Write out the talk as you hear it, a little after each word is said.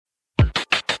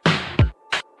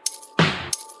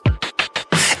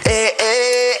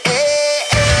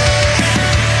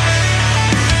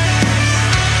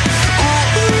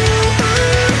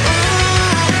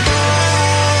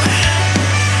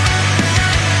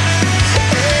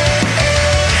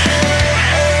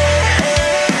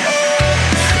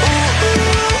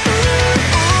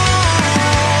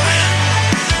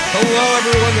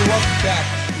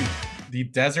the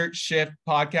Desert Shift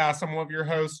podcast. I'm one of your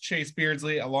hosts, Chase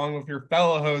Beardsley, along with your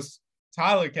fellow host,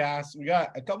 Tyler Cass. We got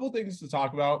a couple things to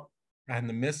talk about in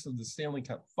the midst of the Stanley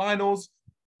Cup Finals.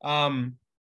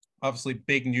 Obviously,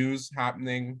 big news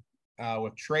happening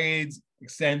with trades,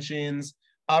 extensions,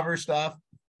 other stuff.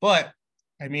 But,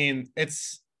 I mean,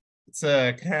 it's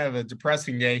a kind of a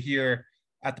depressing day here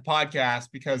at the podcast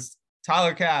because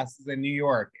Tyler Cass is in New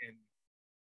York, and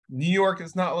New York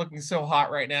is not looking so hot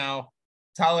right now.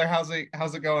 Tyler, how's it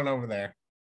going over there?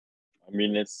 I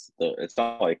mean, it's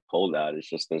not like cold out. It's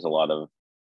just there's a lot of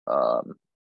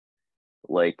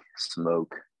like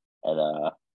smoke,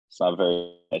 and it's not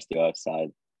very nice to go outside.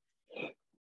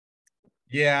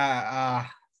 Yeah,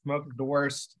 smoke is the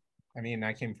worst. I mean,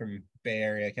 I came from Bay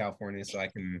Area, California, so I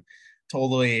can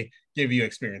totally give you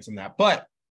experience in that. But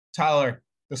Tyler,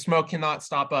 the smoke cannot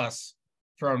stop us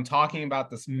from talking about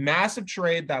this massive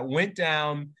trade that went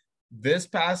down these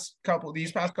past couple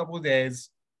of days,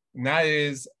 and that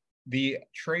is the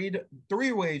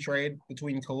three-way trade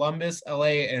between Columbus,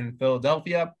 LA, and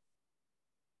Philadelphia.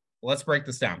 Let's break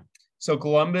this down. So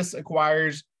Columbus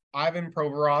acquires Ivan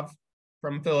Provorov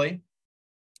from Philly.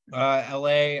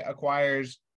 LA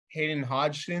acquires Hayden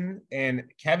Hodgson and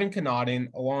Kevin Connaughton,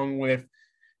 along with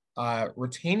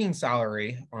retaining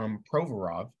salary on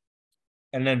Provorov.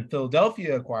 And then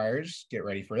Philadelphia acquires, get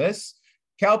ready for this,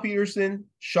 Cal Peterson,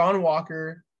 Sean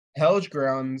Walker, Helge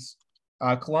Grounds,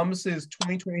 Columbus's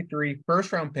 2023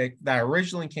 first-round pick that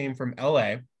originally came from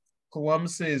LA,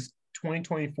 Columbus's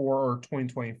 2024 or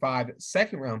 2025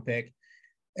 second-round pick,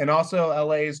 and also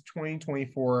LA's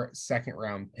 2024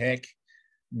 second-round pick.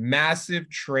 Massive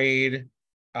trade.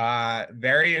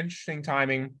 Very interesting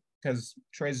timing because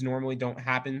trades normally don't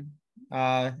happen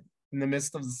in the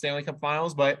midst of the Stanley Cup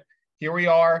Finals, but here we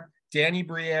are. Danny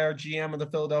Briere, GM of the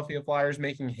Philadelphia Flyers,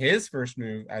 making his first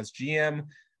move as GM.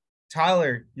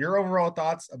 Tyler, your overall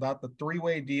thoughts about the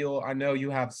three-way deal? I know you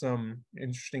have some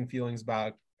interesting feelings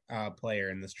about player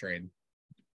in this trade.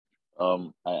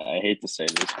 I hate to say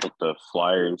this, but the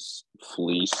Flyers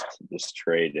fleeced this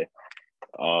trade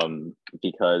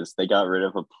because they got rid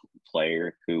of a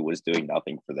player who was doing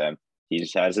nothing for them. He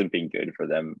just hasn't been good for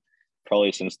them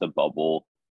probably since the bubble.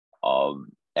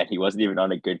 And he wasn't even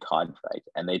on a good contract,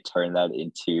 and they turned that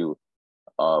into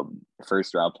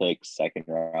first round picks, second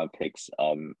round picks.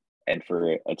 And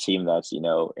for a team that's in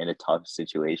a tough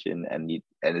situation and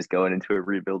is going into a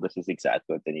rebuild, this is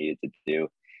exactly what they needed to do.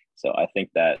 So I think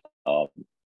that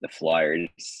the Flyers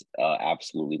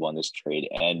absolutely won this trade,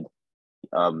 and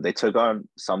they took on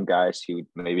some guys who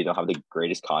maybe don't have the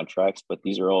greatest contracts, but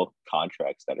these are all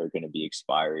contracts that are going to be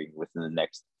expiring within the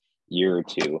next year or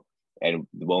two and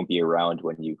won't be around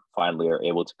when you finally are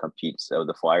able to compete. So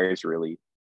the Flyers really,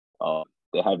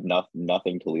 they had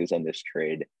nothing to lose on this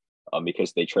trade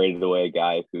because they traded away a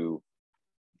guy who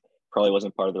probably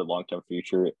wasn't part of their long-term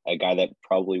future, a guy that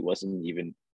probably wasn't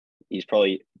even, he's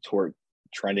probably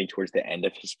trending towards the end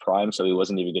of his prime, so he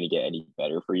wasn't even going to get any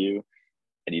better for you.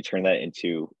 And you turn that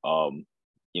into,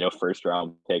 first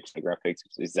round picks, second round picks,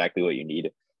 it's exactly what you need.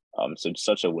 So it's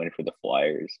such a win for the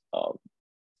Flyers.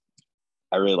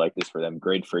 I really like this for them.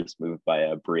 Great first move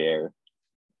by Briere.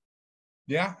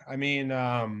 Yeah, I mean,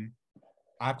 I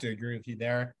have to agree with you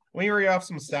there. Let me read off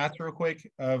some stats real quick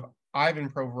of Ivan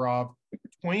Provorov.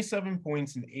 27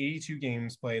 points in 82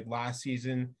 games played last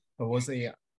season, but was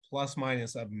a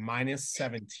plus-minus of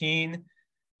 -17.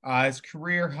 His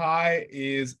career high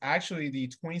is actually the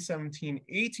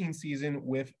 2017-18 season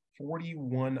with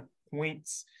 41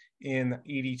 points in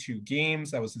 82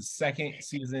 games. That was his second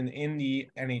season in the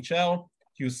NHL.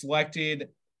 He was selected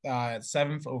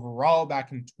 7th overall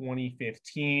back in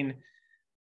 2015.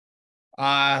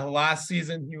 Last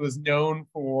season, he was known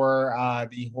for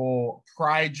the whole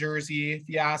Pride jersey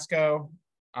fiasco.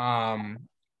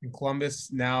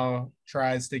 Columbus now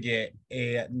tries to get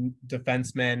a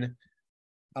defenseman,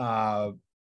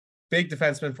 big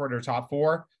defenseman for their top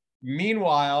four.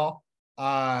 Meanwhile,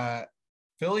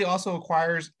 Philly also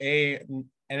acquires a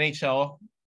NHL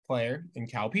player in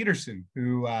Cal Peterson,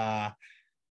 who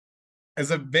is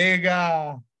a big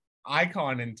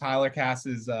icon in Tyler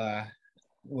Cass's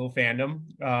little fandom.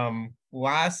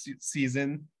 Last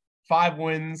season, 5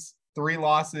 wins, 3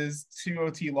 losses, 2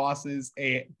 OT losses,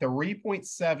 a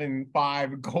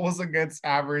 3.75 goals against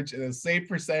average, and a save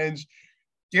percentage,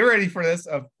 get ready for this,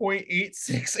 of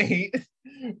 .868,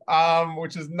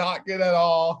 which is not good at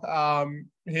all.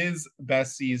 His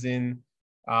best season.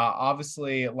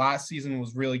 Obviously, last season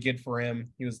was really good for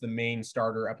him. He was the main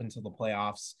starter up until the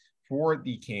playoffs for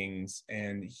the Kings,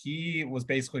 and he was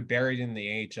basically buried in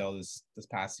the AHL this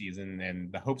past season, and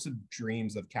the hopes and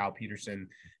dreams of Cal Peterson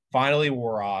finally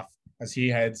wore off. as he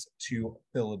heads to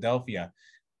Philadelphia.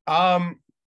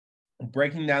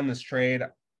 Breaking down this trade,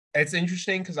 it's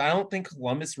interesting because I don't think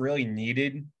Columbus really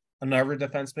needed another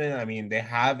defenseman. I mean, they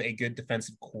have a good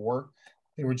defensive core.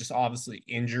 They were just obviously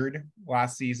injured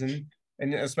last season.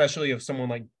 And especially if someone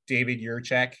like David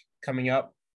Yurchek coming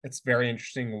up, it's very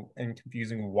interesting and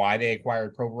confusing why they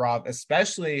acquired Provorov,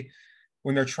 especially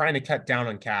when they're trying to cut down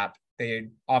on cap. They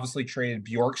obviously traded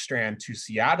Bjorkstrand to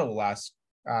Seattle last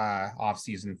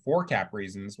offseason for cap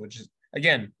reasons, which is,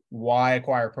 again, why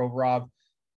acquire Provorov.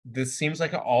 This seems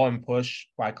like an all-in push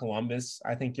by Columbus.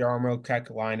 I think Jarmo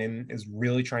Kekalainen is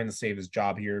really trying to save his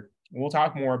job here. We'll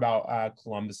talk more about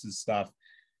Columbus's stuff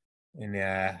in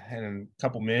a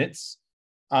couple minutes.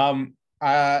 LA,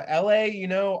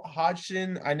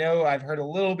 Hodgson, I know I've heard a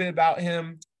little bit about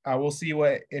him. We'll see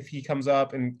if he comes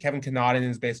up, and Kevin Connaughton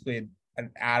is basically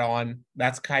an add-on.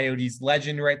 That's Coyotes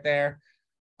legend right there.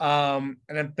 And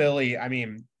then Philly, I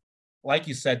mean, like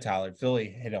you said, Tyler, Philly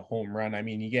hit a home run. I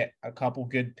mean, you get a couple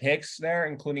good picks there,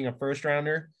 including a first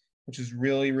rounder, which is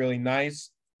really, really nice.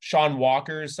 Sean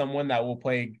Walker is someone that will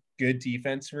play good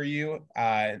defense for you,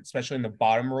 especially in the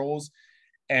bottom roles.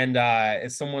 And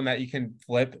it's someone that you can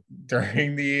flip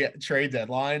during the trade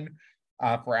deadline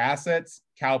for assets.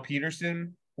 Cal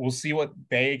Peterson, we'll see what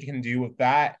they can do with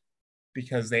that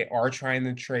because they are trying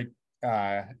to trade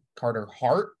Carter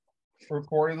Hart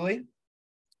reportedly.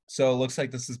 So it looks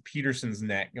like this is Peterson's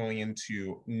net going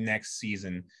into next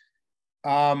season.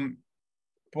 But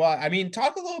I mean,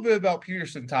 talk a little bit about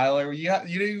Peterson, Tyler.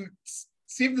 You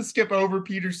seem to skip over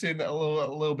Peterson a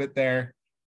little bit there.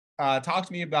 Talk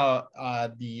to me about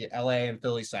the LA and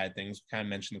Philly side of things. We kind of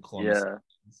mentioned the Columbus. Yeah.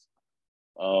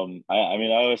 I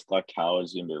mean, I always thought Cal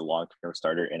was going to be the long-term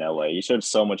starter in LA. He showed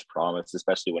so much promise,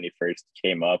 especially when he first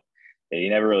came up. He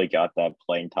never really got that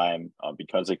playing time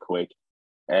because of Quick.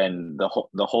 And the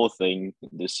whole thing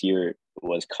this year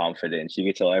was confidence. You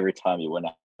could tell every time he went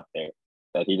out there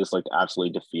that he just looked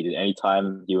absolutely defeated.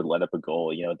 Anytime he would let up a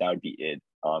goal, that would be it.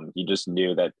 He just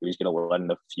knew that he was going to let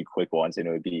in a few quick ones, and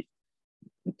he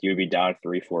would be down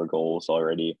 3-4 goals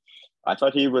already. I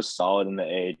thought he was solid in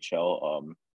the AHL.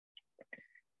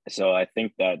 So I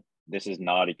think that this is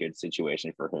not a good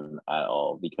situation for him at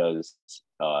all because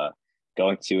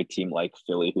going to a team like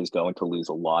Philly, who's going to lose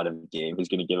a lot of games, who's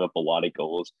going to give up a lot of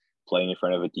goals, playing in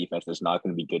front of a defense that's not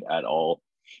going to be good at all.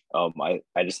 I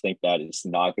just think that it's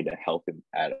not going to help him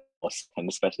at all, and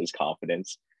especially his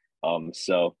confidence.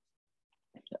 So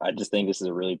I just think this is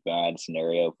a really bad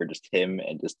scenario for just him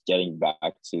and just getting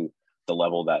back to the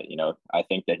level that, I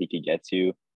think that he could get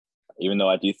to, even though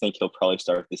I do think he'll probably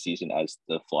start the season as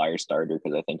the Flyer starter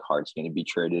because I think Hart's going to be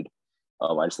traded.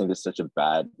 I just think it's such a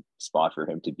bad spot for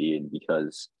him to be in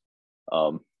because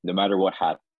no matter what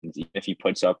happens, even if he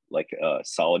puts up like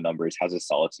solid numbers, has a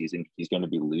solid season, he's going to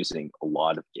be losing a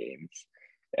lot of games.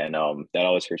 And that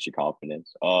always hurts your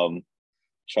confidence.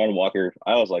 Sean Walker,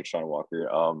 I always like Sean Walker.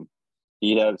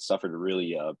 He had suffered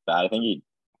really bad. I think he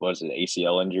was an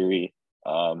ACL injury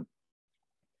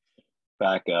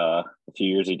back a few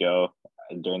years ago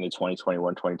during the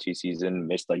 2021-22 season,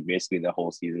 missed like basically the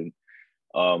whole season.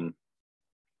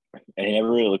 And he never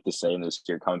really looked the same this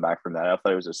year coming back from that. I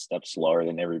thought it was a step slower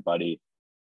than everybody.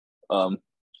 I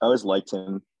always liked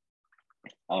him.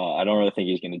 I don't really think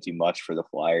he's going to do much for the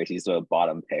Flyers. He's a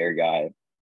bottom pair guy,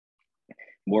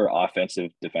 more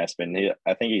offensive defenseman.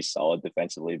 I think he's solid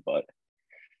defensively, but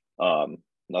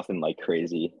nothing like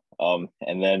crazy. And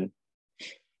then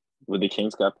with the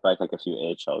Kings got back like a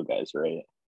few AHL guys, right?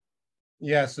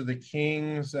 Yeah, so the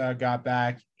Kings got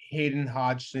back Hayden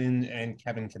Hodgson and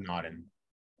Kevin Connaughton.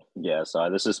 Yeah, so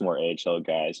this is more AHL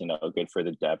guys, good for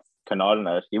the depth.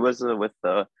 Connaughton, he was with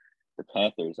the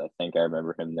Panthers. I think I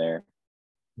remember him there.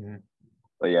 Mm-hmm.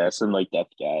 But yeah, some like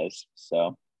depth guys.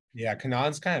 So yeah,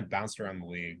 Connaughton's kind of bounced around the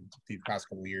league these past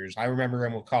couple of years. I remember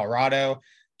him with Colorado,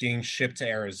 getting shipped to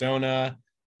Arizona.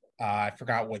 I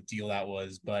forgot what deal that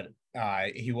was, but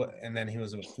he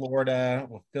was with Florida,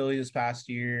 with Philly this past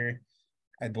year.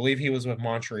 I believe he was with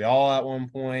Montreal at one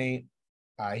point.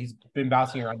 He's been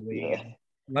bouncing around the league. Yeah.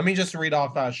 Let me just read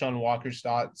off Sean Walker's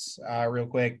stats real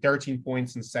quick. 13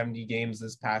 points in 70 games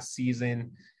this past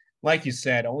season. Like you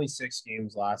said, only 6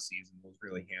 games last season was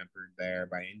really hampered there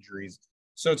by injuries.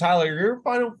 So, Tyler, your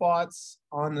final thoughts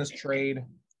on this trade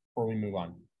before we move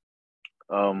on?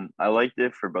 I liked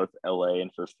it for both LA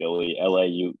and for Philly.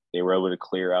 LA, they were able to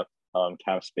clear out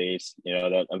cap space,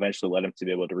 that eventually led him to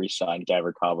be able to re-sign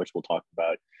Gavrikov, which we'll talk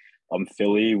about.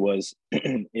 Philly was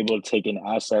able to take in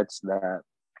assets that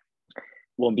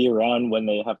won't be around when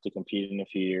they have to compete in a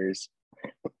few years,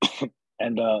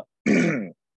 and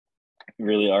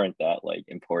really aren't that like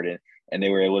important. And they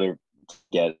were able to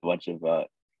get a bunch of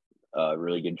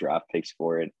really good draft picks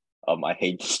for it. I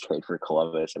hate this trade for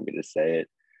Columbus. I'm going to say it.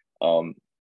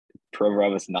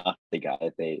 Provorov is not the guy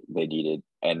that they needed,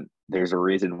 and there's a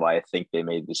reason why I think they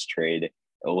made this trade.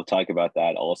 And we'll talk about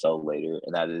that also later,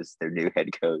 and that is their new head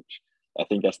coach. I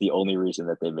think that's the only reason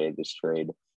that they made this trade.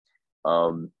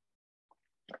 I'm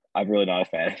really not a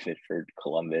fan of it for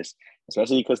Columbus,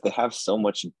 especially because they have so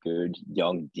much good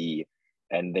young D,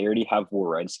 and they already have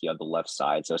Werenski on the left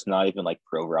side, so it's not even like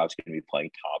Provorov's going to be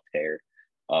playing top pair.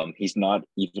 He's not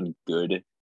even good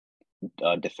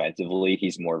defensively.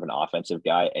 He's more of an offensive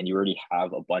guy, and you already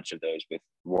have a bunch of those with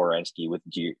Werenski, with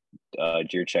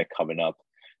Jirchek coming up.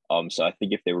 So I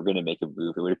think if they were going to make a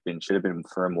move, it should have been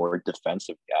for a more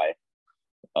defensive guy.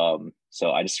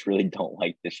 So I just really don't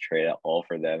like this trade at all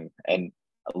for them. And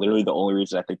literally the only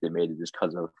reason I think they made it is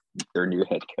because of their new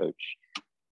head coach.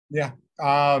 Yeah.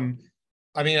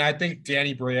 I mean, I think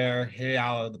Danny Briere hit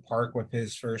out of the park with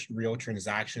his first real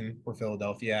transaction for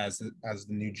Philadelphia as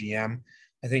the new GM.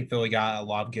 I think Philly got a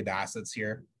lot of good assets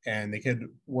here, and they could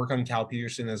work on Cal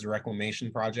Peterson as a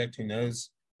reclamation project. Who knows?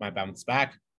 Might bounce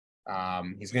back.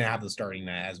 He's going to have the starting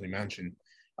net, as we mentioned.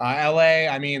 LA,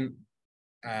 I mean,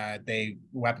 they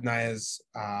weaponize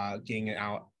getting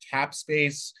out cap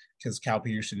space because Cal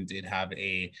Peterson did have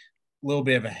a little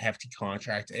bit of a hefty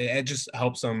contract. It just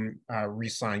helps them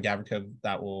re-sign Gavrikov,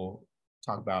 that we'll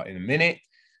talk about in a minute.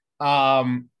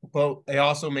 But it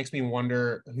also makes me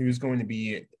wonder who's going to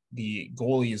be the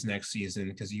goalies next season,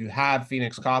 because you have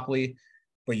Phoenix Copley,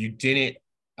 but you didn't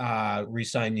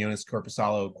re-sign Jonas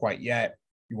Korpisalo quite yet.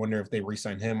 You wonder if they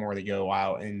re-sign him or they go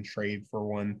out and trade for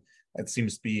one. That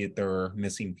seems to be their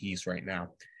missing piece right now.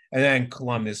 And then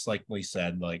Columbus, like we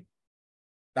said, like,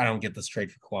 I don't get this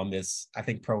trade for Columbus. I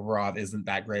think Provorov isn't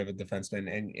that great of a defenseman.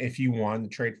 And if you want to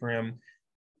trade for him,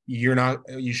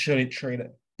 you shouldn't trade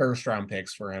first round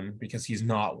picks for him, because he's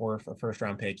not worth a first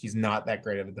round pick. He's not that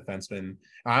great of a defenseman.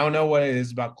 I don't know what it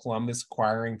is about Columbus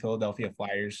acquiring Philadelphia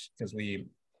Flyers, because we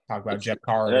talk about Jeff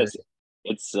Carter.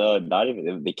 It's not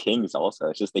even the Kings also.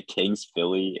 It's just the Kings,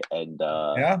 Philly, and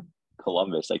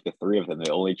Columbus. Like the three of them,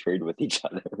 they only trade with each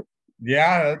other.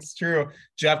 Yeah, that's true.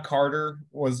 Jeff Carter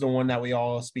was the one that we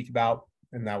all speak about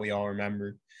and that we all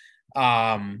remember.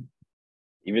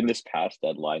 Even this past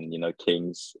deadline,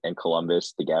 Kings and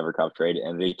Columbus, the Gavrikov trade,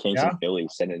 and the Kings and Philly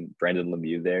sending Brendan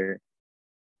Lemieux there.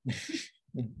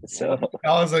 So that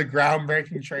was a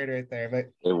groundbreaking trade right there. But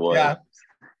it was.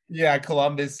 Yeah,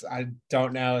 Columbus, I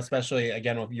don't know, especially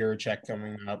again with Jirchek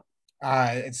coming up.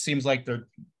 It seems like they're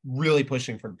really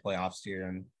pushing for the playoffs here,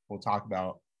 and we'll talk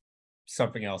about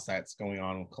something else that's going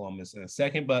on with Columbus in a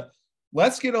second. But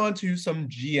let's get on to some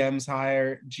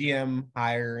GM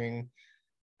hiring.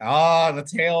 The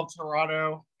tale of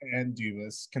Toronto and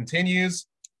Dubas continues,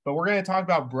 but we're going to talk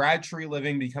about Brad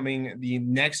Treliving becoming the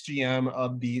next GM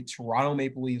of the Toronto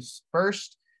Maple Leafs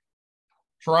first.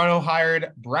 Toronto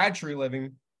hired Brad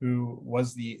Treliving, who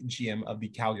was the GM of the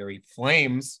Calgary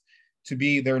Flames, to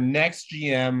be their next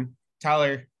GM.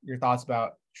 Tyler, your thoughts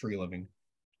about Treliving?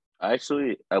 I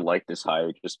like this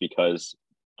hire just because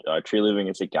Treliving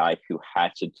is a guy who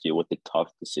had to deal with the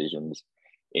tough decisions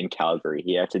in Calgary.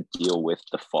 He had to deal with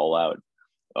the fallout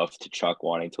of Tkachuk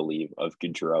wanting to leave, of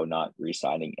Gaudreau not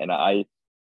re-signing. And I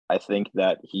think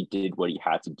that he did what he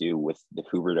had to do with the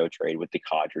Huberdeau trade, with the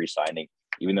Kadri signing.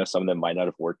 Even though some of them might not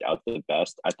have worked out the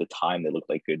best, at the time they looked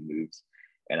like good moves.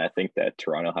 And I think that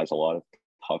Toronto has a lot of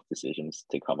tough decisions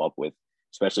to come up with,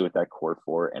 especially with that core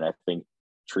four. And I think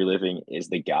Treliving is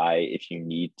the guy if you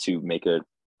need to make a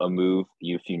move,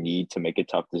 if you need to make a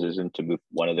tough decision to move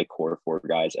one of the core four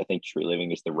guys. I think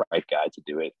Treliving is the right guy to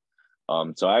do it.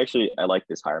 So I like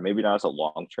this hire. Maybe not as a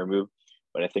long-term move,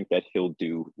 but I think that he'll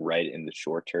do right in the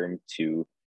short term to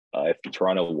if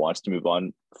Toronto wants to move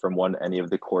on from any of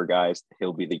the core guys,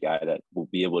 he'll be the guy that will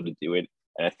be able to do it.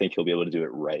 And I think he'll be able to do it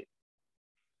right.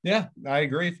 Yeah, I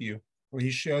agree with you. Well,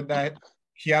 he showed that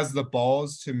he has the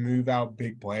balls to move out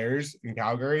big players in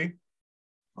Calgary.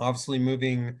 Obviously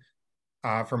moving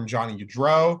from Johnny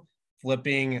Gaudreau,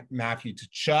 flipping Matthew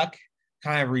Tkachuk,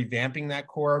 kind of revamping that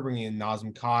core, bringing in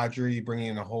Nazem Kadri, bringing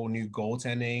in a whole new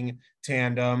goaltending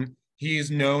tandem. He's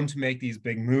known to make these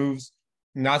big moves.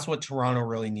 And that's what Toronto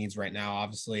really needs right now.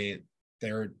 Obviously,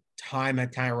 their time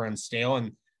had kind of run stale,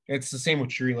 and it's the same with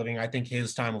Treliving. I think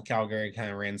his time with Calgary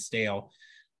kind of ran stale.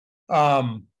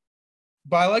 But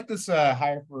I like this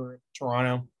hire for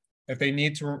Toronto. If they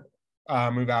need to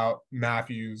move out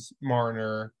Matthews,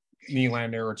 Marner,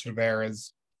 Nylander, or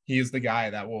Tavares, he is the guy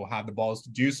that will have the balls to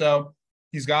do so.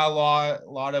 He's got a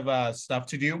lot of stuff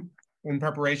to do in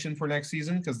preparation for next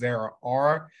season, because there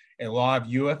are a lot of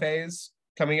UFAs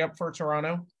coming up for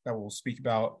Toronto that we'll speak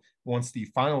about once the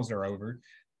finals are over.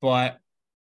 But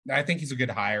I think he's a good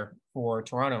hire for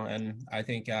Toronto, and I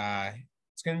think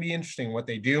it's going to be interesting what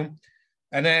they do.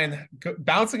 And then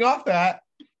bouncing off that,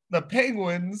 the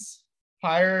Penguins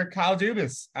hire Kyle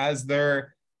Dubas as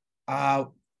their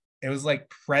it was like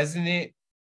president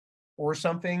or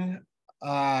something.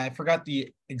 I forgot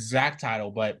the exact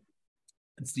title, but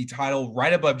it's the title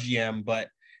right above GM. But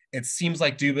it seems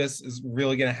like Dubas is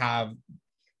really going to have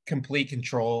complete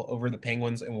control over the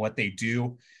Penguins and what they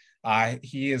do.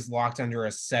 He is locked under a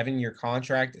 7-year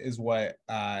contract, is what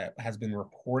has been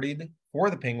reported for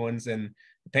the Penguins. And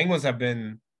the Penguins have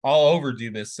been all over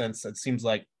Dubas since it seems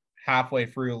like halfway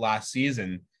through last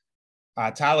season.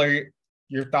 Tyler,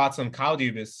 your thoughts on Kyle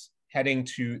Dubas heading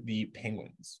to the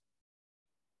Penguins?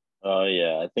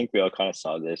 Yeah, I think we all kind of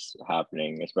saw this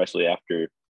happening, especially after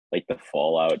like the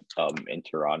fallout in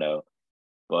Toronto.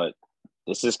 But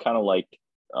this is kind of like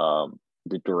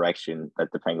the direction that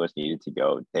the Penguins needed to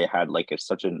go. They had like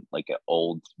such an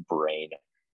old brain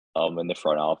in the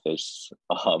front office.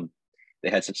 They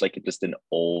had such like just an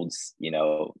old,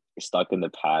 stuck in the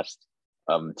past.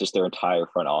 Just their entire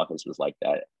front office was like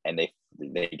that, and they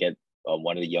get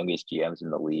one of the youngest GMs in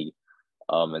the league,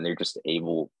 and they're just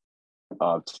able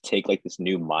to take like this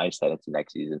new mindset into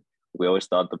next season. We always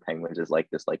thought the Penguins is like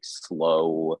this like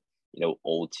slow,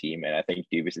 old team, and I think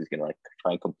Dubas is gonna like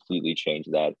try and completely change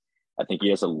that. I think he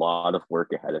has a lot of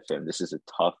work ahead of him. This is a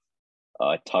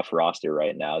tough roster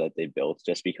right now that they built,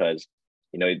 just because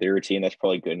they're a team that's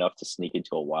probably good enough to sneak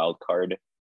into a wild card,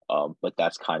 but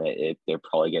that's kind of it. They'll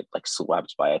probably get like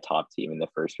swept by a top team in the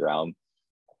first round.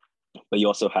 But you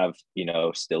also have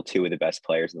still two of the best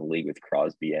players in the league with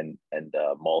Crosby and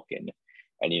Malkin,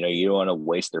 and you don't want to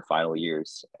waste their final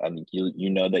years, and you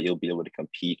know that you'll be able to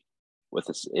compete with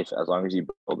this as long as you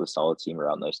build a solid team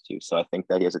around those two. So I think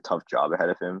that he has a tough job ahead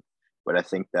of him, but I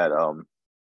think that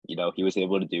he was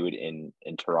able to do it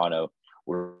in Toronto,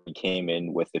 where he came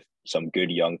in with some good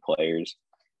young players,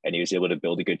 and he was able to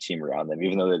build a good team around them.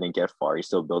 Even though they didn't get far, he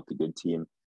still built a good team.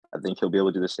 I think he'll be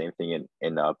able to do the same thing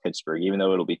in Pittsburgh, even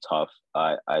though it'll be tough.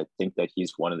 I think that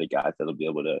he's one of the guys that'll be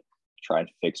able to try and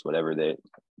fix whatever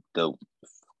the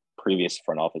previous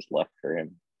front office left for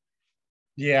him.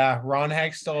 Yeah, Ron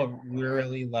Hextall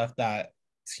really left that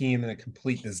team in a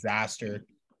complete disaster.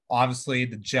 Obviously,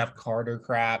 the Jeff Carter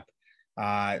crap,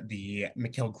 the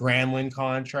Mikael Granlund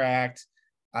contract.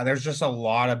 There's just a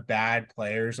lot of bad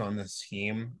players on this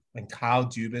team, and Kyle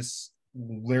Dubas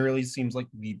literally seems like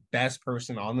the best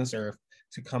person on this earth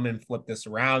to come and flip this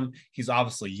around. He's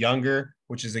obviously younger,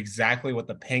 which is exactly what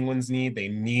the Penguins need. They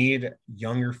need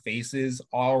younger faces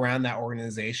all around that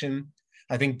organization.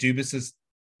 I think Dubas's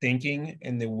thinking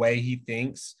and the way he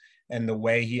thinks and the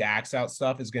way he acts out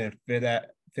stuff is going to fit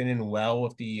in well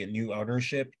with the new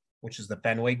ownership, which is the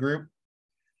Fenway Group.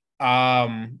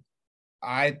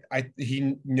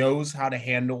 He knows how to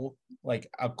handle like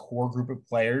a core group of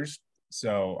players.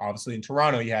 So obviously in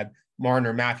Toronto, you had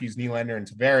Marner, Matthews, Nylander, and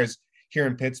Tavares. Here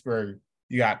in Pittsburgh,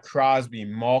 you got Crosby,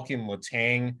 Malkin,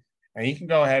 Letang, and you can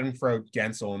go ahead and throw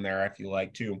Gensel in there if you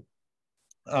like to.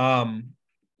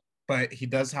 But he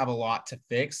does have a lot to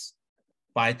fix.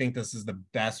 But I think this is the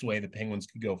best way the Penguins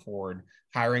could go forward.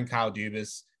 Hiring Kyle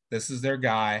Dubas, this is their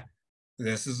guy.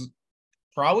 This is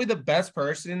probably the best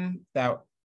person that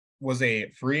was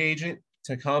a free agent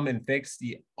to come and fix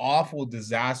the awful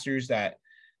disasters that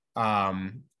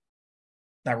Ron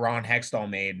Hextall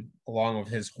made along with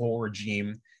his whole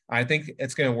regime. I think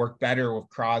it's going to work better with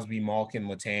Crosby, Malkin,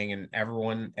 Letang, and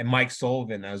everyone, and Mike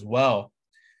Sullivan as well.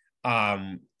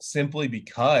 Simply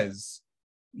because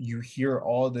you hear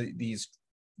all these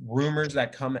rumors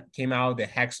that came out of the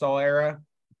Hextall era,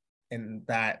 and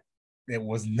that it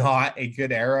was not a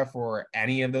good era for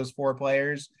any of those four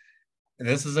players. And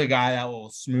this is a guy that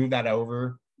will smooth that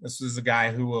over. This is a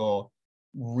guy who will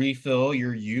refill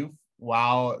your youth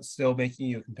while still making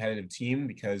you a competitive team,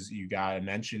 because you got to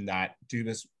mention that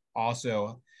Dubas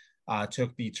also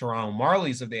took the Toronto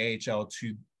Marlies of the AHL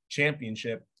to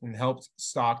championship and helped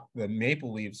stock the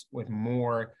Maple Leafs with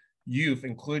more youth,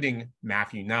 including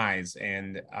Matthew Knies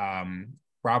and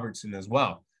Robertson as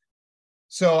well.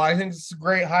 So I think this is a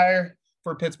great hire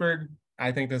for Pittsburgh.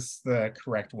 I think this is the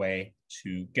correct way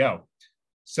to go.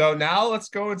 So now let's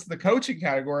go into the coaching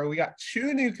category. We got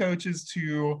two new coaches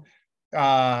to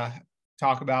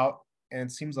talk about, and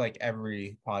it seems like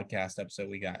every podcast episode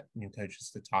we got new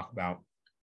coaches to talk about.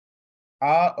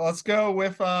 Let's go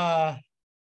with the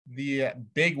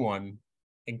big one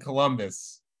in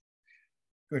Columbus.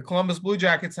 The Columbus Blue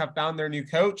Jackets have found their new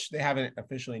coach. They haven't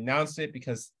officially announced it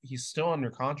because he's still under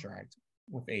contract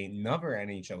with another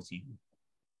NHL team.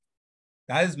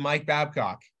 That is Mike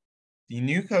Babcock, the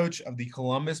new coach of the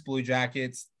Columbus Blue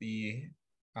Jackets. The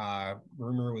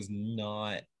rumor was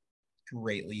not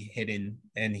greatly hidden,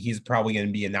 and he's probably going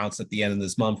to be announced at the end of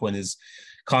this month when his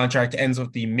contract ends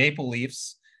with the Maple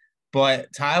Leafs. But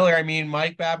Tyler, I mean,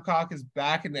 Mike Babcock is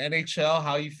back in the NHL.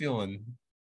 How are you feeling?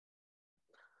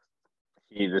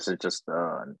 This is just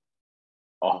an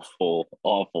awful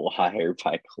hire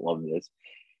by Columbus.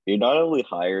 You're not only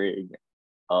hiring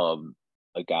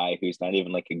a guy who's not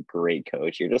even like a great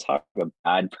coach, you're just hiring a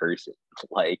bad person.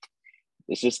 Like,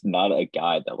 it's just not a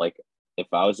guy that, like, if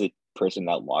I was a person in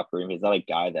that locker room, he's not a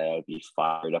guy that I would be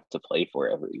fired up to play for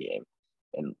every game.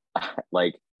 And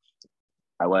like,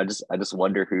 I just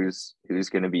wonder who's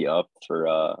going to be up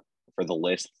for the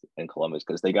list in Columbus,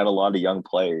 because they got a lot of young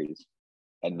players,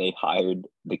 and they hired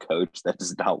the coach that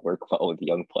does not work well with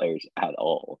young players at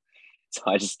all. So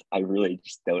I really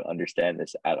just don't understand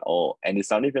this at all. And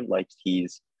it's not even like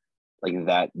he's like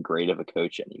that great of a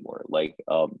coach anymore. Like,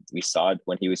 we saw it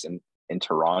when he was in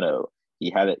Toronto.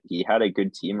 He had a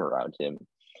good team around him,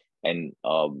 and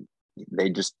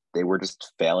they were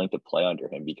just failing to play under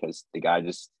him because the guy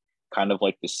just kind of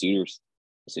like the Suter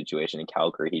situation in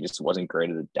Calgary. He just wasn't great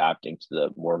at adapting to the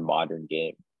more modern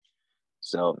game.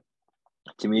 So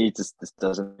to me, this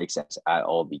doesn't make sense at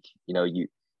all.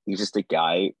 He's just a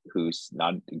guy who's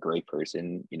not a great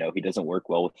person. He doesn't work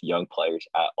well with young players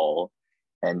at all.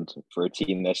 And for a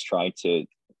team that's trying to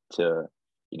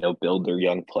build their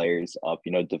young players up,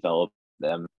 develop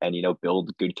them, and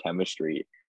build good chemistry,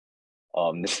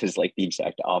 this is like the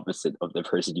exact opposite of the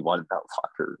person you want in that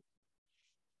locker room.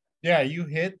 Yeah, you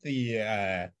hit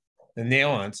the nail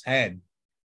on its head.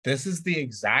 This is the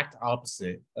exact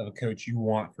opposite of a coach you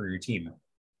want for your team.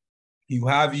 You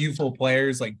have youthful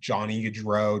players like Johnny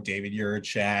Gaudreau, David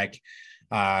Jiricek,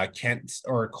 Kent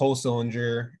or Cole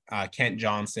Sillinger, Kent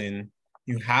Johnson.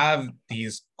 You have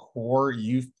these core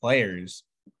youth players,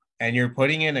 and you're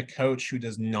putting in a coach who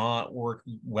does not work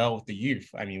well with the youth.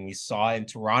 I mean, we saw in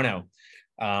Toronto.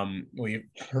 We've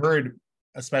heard,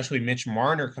 especially Mitch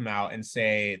Marner, come out and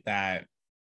say that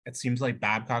it seems like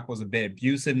Babcock was a bit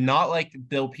abusive, not like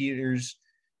Bill Peters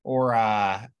or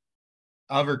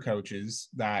other coaches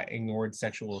that ignored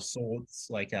sexual assaults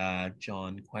like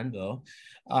John Quenneville.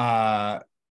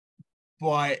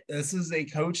 But this is a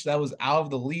coach that was out of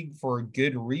the league for a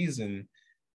good reason.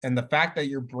 And the fact that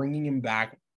you're bringing him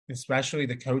back, especially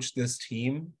to coach this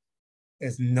team,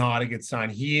 is not a good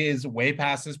sign. He is way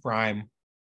past his prime.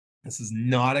 This is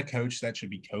not a coach that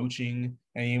should be coaching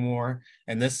anymore.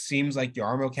 And this seems like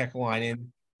Jarmo Kekalainen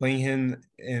putting him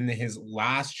in his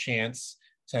last chance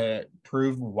to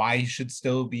prove why he should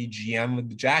still be GM of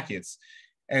the Jackets.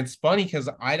 And it's funny because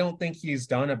I don't think he's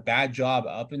done a bad job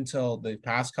up until the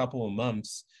past couple of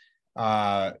months.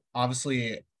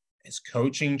 Obviously, his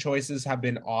coaching choices have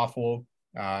been awful.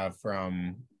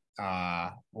 From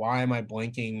why am I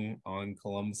blanking on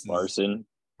Columbus?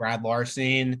 Brad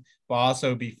Larson, but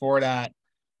also before that,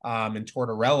 in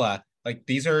Tortorella. Like,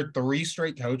 these are 3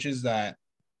 straight coaches that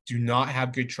do not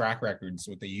have good track records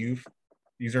with the youth.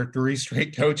 These are 3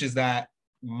 straight coaches that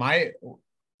might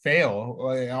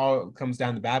fail. It all comes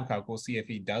down to Babcock. We'll see if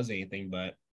he does anything,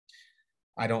 but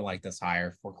I don't like this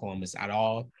hire for Columbus at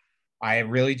all. I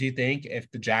really do think if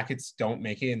the Jackets don't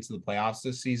make it into the playoffs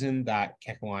this season, that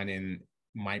Kekalainen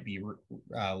might be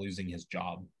losing his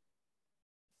job.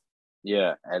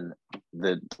 Yeah, and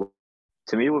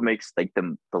to me, what makes like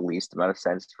the least amount of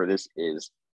sense for this is,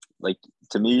 like,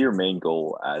 to me, your main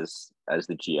goal as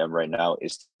the GM right now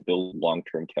is to build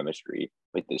long-term chemistry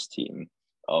with this team.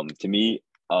 To me,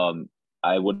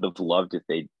 I would have loved if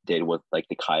they did what like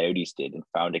the Coyotes did and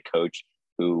found a coach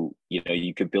who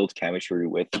you could build chemistry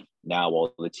with now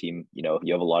while the team you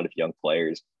have a lot of young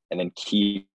players, and then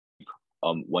keep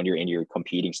when you're in your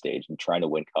competing stage and trying to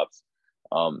win cups.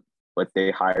 But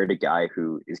they hired a guy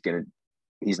who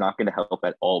he's not gonna help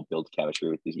at all build chemistry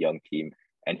with this young team,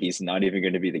 and he's not even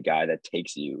going to be the guy that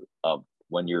takes you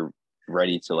when you're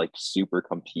ready to like super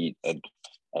compete and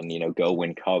go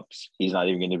win cups. He's not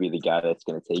even going to be the guy that's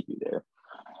going to take you there.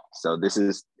 So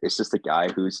it's just a guy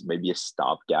who's maybe a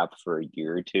stopgap for a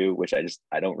year or two, which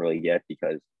I don't really get,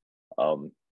 because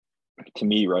to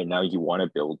me right now you want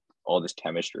to build all this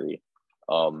chemistry,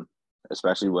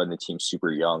 especially when the team's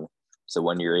super young. So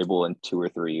when you're able in 2 or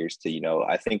 3 years to,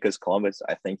 I think as Columbus,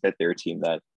 I think that they're a team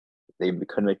that they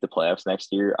couldn't make the playoffs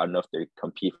next year. I don't know if they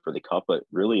compete for the cup, but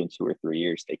really in 2 or 3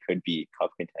 years, they could be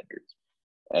cup contenders.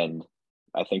 And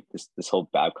I think this whole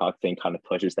Babcock thing kind of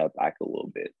pushes that back a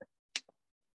little bit.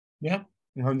 Yeah,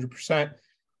 100%.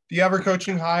 The other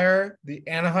coaching hire, the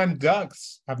Anaheim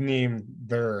Ducks have named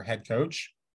their head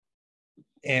coach.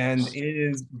 and it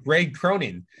is Greg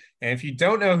Cronin. And if you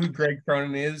don't know who Greg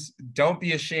Cronin is, don't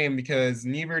be ashamed, because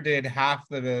neither did half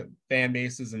the fan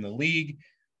bases in the league.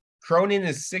 Cronin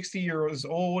is 60 years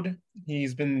old.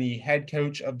 He's been the head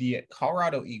coach of the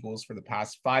Colorado Eagles for the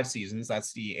past 5 seasons.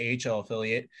 That's the AHL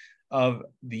affiliate of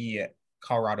the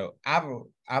Colorado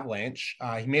Avalanche.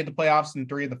 He made the playoffs in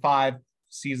 3 of the 5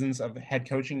 seasons of head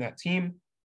coaching that team.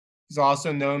 He's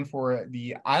also known for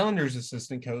the Islanders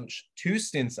assistant coach, 2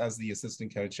 stints as the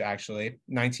assistant coach, actually,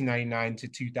 1999 to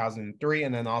 2003,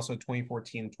 and then also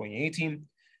 2014 and 2018.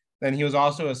 Then he was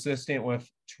also assistant with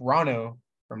Toronto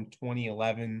from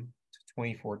 2011 to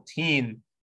 2014.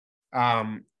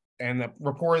 And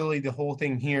reportedly, the whole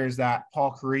thing here is that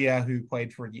Paul Kariya, who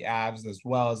played for the Avs as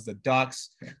well as the Ducks,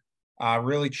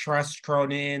 really trusts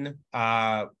Cronin,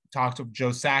 talked to Joe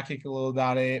Sakic a little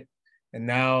about it. And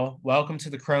now, welcome to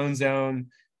the Crone Zone.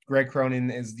 Greg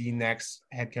Cronin is the next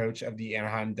head coach of the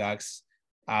Anaheim Ducks.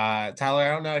 Tyler, I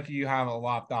don't know if you have a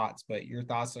lot of thoughts, but your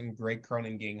thoughts on Greg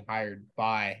Cronin getting hired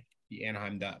by the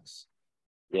Anaheim Ducks?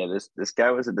 Yeah, this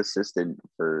guy was an assistant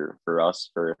for us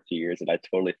for a few years, and I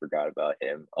totally forgot about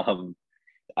him.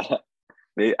 I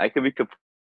could be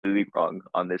completely wrong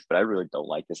on this, but I really don't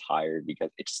like this hire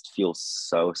because it just feels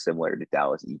so similar to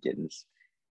Dallas Eakins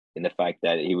in the fact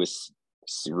that he was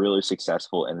really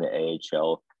successful in the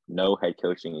AHL, no head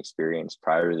coaching experience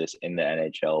prior to this in the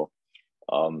NHL.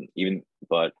 The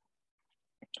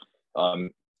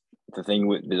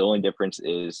only difference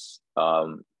is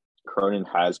Cronin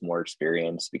has more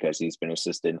experience because he's been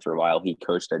assistant for a while. He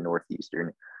coached at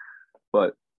Northeastern,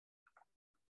 but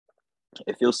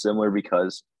it feels similar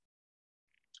because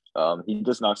he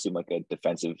does not seem like a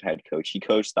defensive head coach. He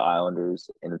coached the Islanders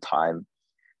in a time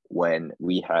when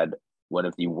we had one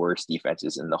of the worst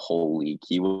defenses in the whole league.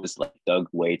 He was like Doug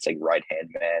Waite's like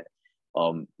right-hand man.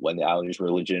 When the Islanders were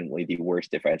legitimately the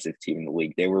worst defensive team in the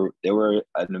league. They were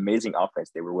an amazing offense.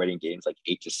 They were winning games like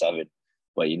 8-7.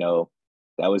 But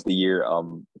that was the year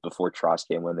before Trost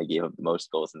came when they gave up the most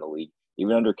goals in the league.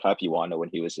 Even under Capuano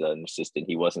when he was an assistant,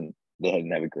 they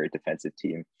didn't have a great defensive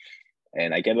team.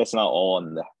 And I get that's not all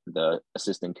on the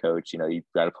assistant coach. You've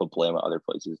got to put blame on other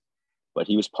places. But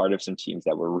he was part of some teams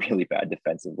that were really bad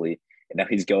defensively. And now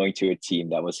he's going to a team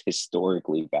that was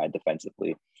historically bad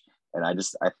defensively. And I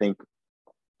think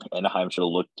Anaheim should have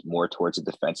looked more towards a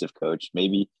defensive coach.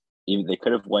 Maybe even they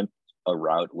could have went a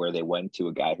route where they went to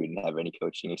a guy who didn't have any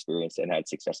coaching experience and had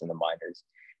success in the minors,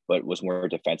 but was more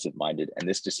defensive minded. And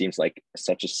this just seems like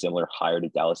such a similar hire to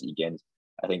Dallas Eakins.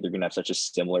 I think they're going to have such a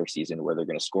similar season where they're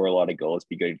going to score a lot of goals,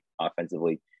 be good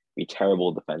offensively, be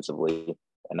terrible defensively.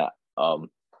 And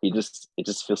it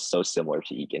just feels so similar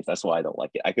to Eakins. That's why I don't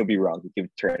like it. I could be wrong. He could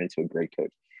turn into a great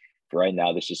coach. But right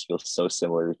now, this just feels so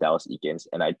similar to Dallas Eakins,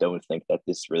 and I don't think that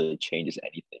this really changes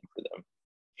anything for them.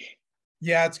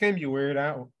 Yeah, it's going to be weird.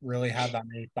 I don't really have that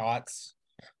many thoughts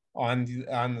on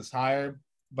this hire,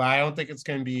 but I don't think it's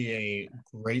going to be a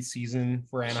great season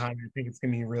for Anaheim. I think it's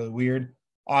going to be really weird.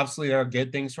 Obviously, there are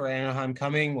good things for Anaheim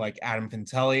coming, like Adam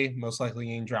Fantilli, most likely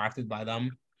getting drafted by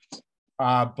them.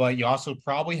 But you also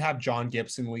probably have John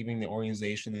Gibson leaving the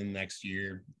organization in the next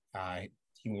year.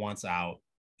 He wants out.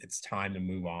 It's time to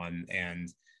move on.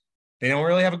 And they don't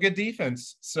really have a good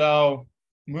defense. So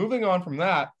moving on from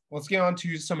that, let's get on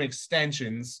to some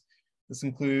extensions. This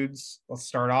includes, let's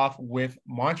start off with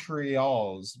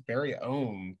Montreal's very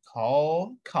own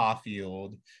Cole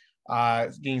Caulfield,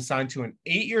 getting signed to an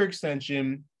 8-year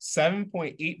extension.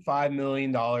 $7.85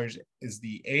 million is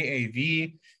the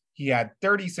AAV. He had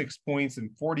 36 points in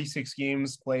 46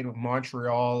 games played with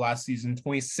Montreal last season.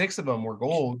 26 of them were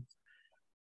gold.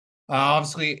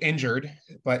 Obviously injured,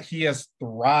 but he has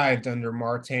thrived under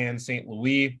Martin St.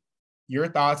 Louis. Your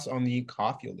thoughts on the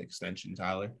Caulfield extension,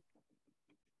 Tyler?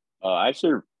 I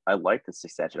like this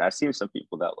extension. I've seen some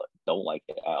people that don't like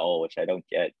it at all, which I don't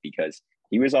get because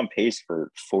he was on pace for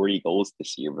 40 goals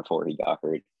this year before he got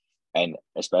hurt. And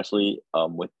especially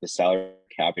with the salary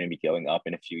cap going to be going up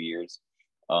in a few years,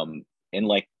 in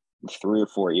like 3 or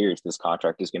 4 years, this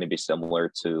contract is going to be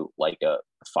similar to like a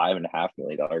 $5.5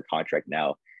 million contract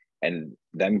now. And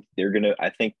then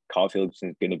I think Caulfield is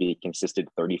going to be a consistent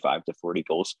 35 to 40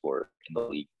 goal scorer in the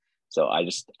league. So I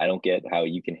don't get how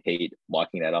you can hate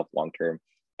locking that up long term.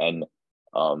 And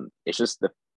it's just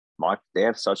they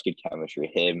have such good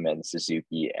chemistry, him and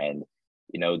Suzuki, and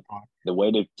the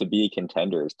way to be a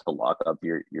contender is to lock up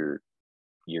your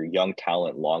young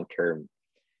talent long term.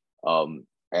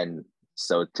 And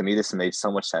so to me, this made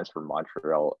so much sense for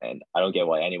Montreal, and I don't get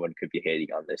why anyone could be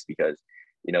hating on this because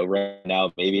right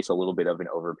now maybe it's a little bit of an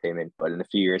overpayment, but in a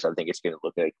few years I think it's going to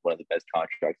look like one of the best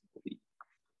contracts in the league.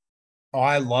 Oh,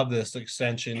 I love this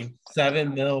extension.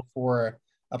 $7 million for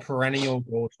a perennial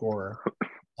goal scorer,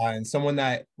 and someone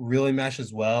that really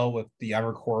meshes well with the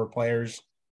other core players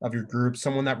of your group,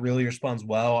 someone that really responds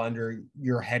well under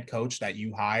your head coach that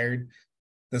you hired.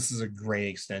 This is a great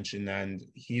extension, and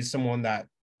he's someone that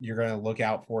you're going to look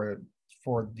out for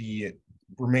the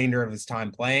remainder of his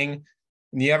time playing.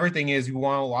 And the other thing is you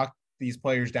want to lock these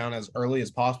players down as early as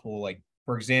possible. Like,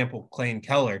 for example, Clayton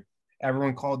Keller.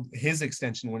 Everyone called his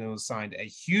extension when it was signed a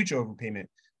huge overpayment.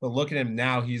 But look at him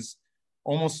now. He's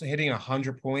almost hitting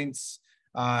 100 points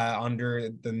under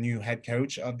the new head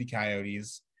coach of the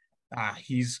Coyotes.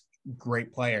 He's a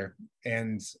great player.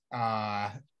 And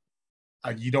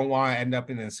you don't want to end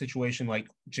up in a situation like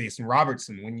Jason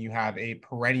Robertson when you have a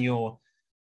perennial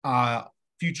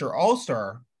future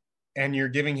all-star and you're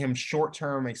giving him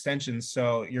short-term extensions.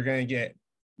 So you're going to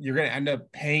end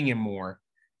up paying him more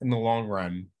in the long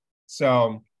run.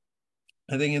 So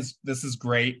I think this is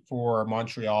great for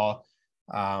Montreal.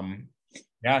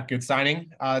 Yeah, good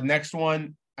signing. Next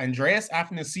one, Andreas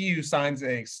Athanasiou signs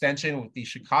an extension with the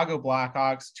Chicago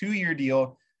Blackhawks, 2-year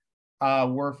deal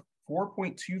worth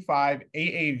 4.25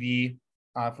 AAV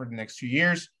for the next 2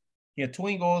 years. He had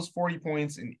 20 goals, 40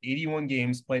 points in 81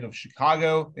 games played with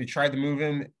Chicago. They tried to move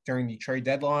him during the trade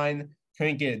deadline,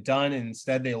 couldn't get it done, and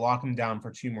instead they lock him down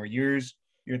for 2 more years.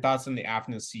 Your thoughts on the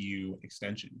Athanasiou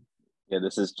extension? Yeah,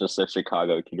 this is just so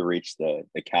Chicago can reach the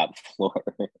cap floor.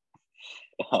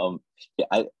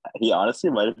 He honestly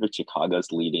might have been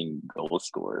Chicago's leading goal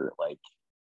scorer. Like,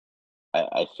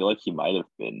 I feel like he might have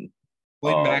been.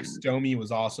 I believe Max Domi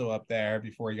was also up there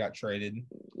before he got traded.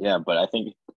 Yeah, but I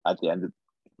think at the end of,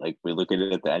 like, we look at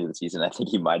it at the end of the season, I think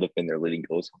he might have been their leading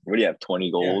goal scorer. What do you have,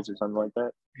 20 goals or something like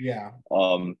that? Yeah.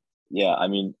 Yeah, I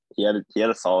mean, he had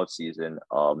a solid season.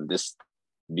 This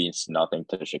means nothing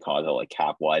to Chicago, like,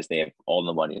 cap wise. They have all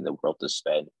the money in the world to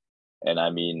spend. And I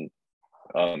mean,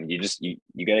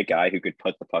 you get a guy who could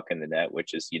put the puck in the net,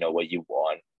 which is, what you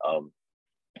want.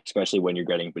 Especially when you're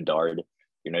getting Bedard,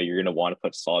 you're going to want to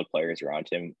put solid players around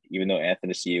him. Even though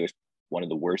Athanasiou is one of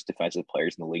the worst defensive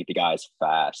players in the league, the guy is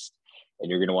fast, and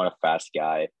you're going to want a fast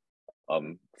guy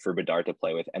for Bedard to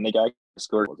play with. And the guy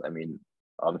scored. I mean,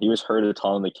 he was hurt a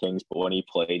ton on the Kings, but when he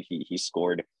played, he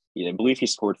scored. I believe he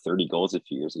scored 30 goals a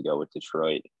few years ago with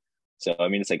Detroit. So, I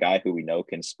mean, it's a guy who we know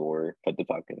can score, put the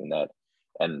puck in the net.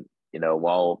 And,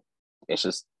 while it's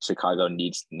just Chicago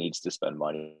needs to spend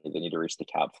money, they need to reach the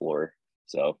cap floor.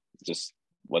 So, just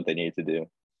what they need to do.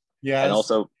 Yeah. And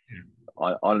also,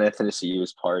 on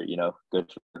Athanasiou's part, good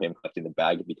for him collecting the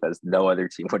bag because no other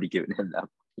team would have given him that.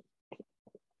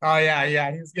 Oh,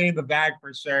 yeah. He's getting the bag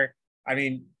for sure. I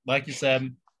mean, like you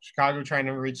said, Chicago trying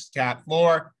to reach the cap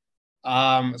floor,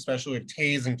 especially with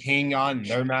Taves and King on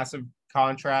their massive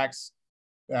contracts.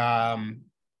 Yeah,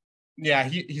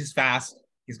 he's fast.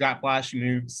 He's got flashy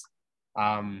moves.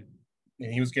 And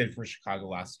he was good for Chicago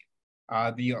last year.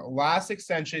 The last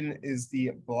extension is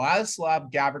the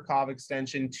Vladislav Gavrikov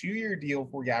extension, 2-year deal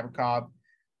for Gavrikov,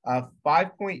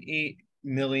 5.8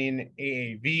 million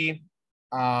AAV,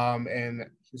 and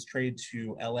he was traded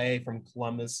to LA from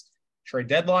Columbus trade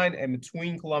deadline. And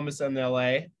between Columbus and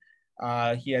LA,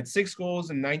 he had 6 goals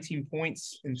and 19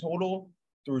 points in total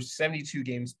through 72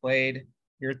 games played.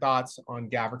 Your thoughts on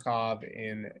Gavrikov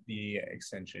and the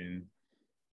extension?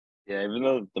 Yeah, even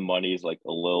though the money is like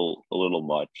a little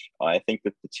much, I think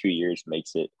that the 2 years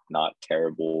makes it not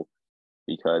terrible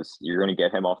because you're going to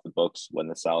get him off the books when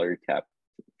the salary cap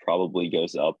probably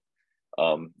goes up.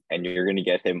 And you're going to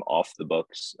get him off the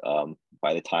books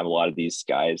by the time a lot of these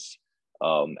guys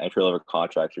entry level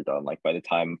contracts are done. Like by the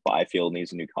time Byfield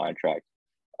needs a new contract,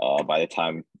 by the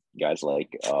time guys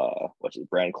like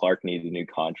Brandon Clark needs a new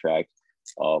contract.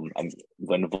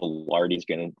 When Velarde's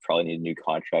going to probably need a new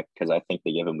contract because I think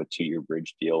they give him a 2-year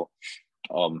bridge deal.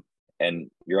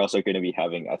 And you're also going to be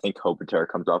having, I think Kopitar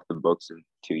comes off the books in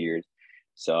 2 years.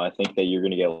 So I think that you're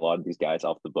going to get a lot of these guys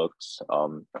off the books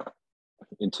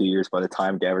in 2 years by the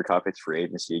time Gavrikov hits free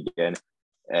agency again.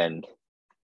 And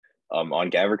on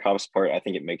Gavrikov's part, I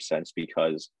think it makes sense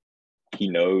because he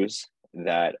knows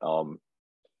that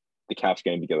the cap's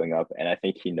going to be going up. And I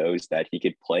think he knows that he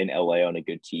could play in LA on a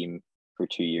good team for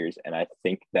 2 years. And I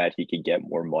think that he could get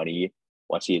more money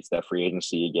once he hits that free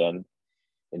agency again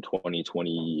in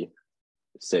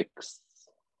 2026.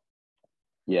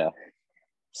 Yeah.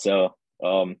 So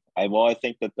I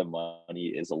think that the money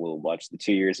is a little much. The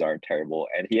 2 years aren't terrible.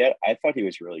 And I thought he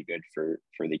was really good for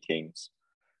the Kings.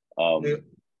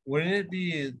 Wouldn't it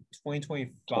be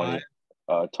 2025?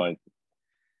 20,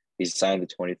 he's signed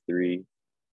to 23,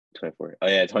 24. Oh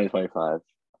yeah, 2025.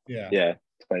 Yeah. Yeah,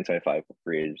 2025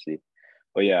 free agency.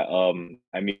 But yeah,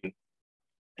 I mean,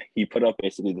 he put up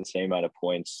basically the same amount of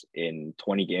points in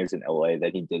 20 games in LA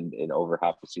that he did in over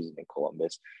half the season in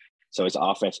Columbus. So his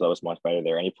offense though was much better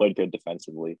there, and he played good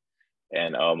defensively.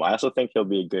 And I also think he'll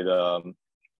be a good,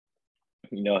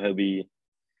 he'll be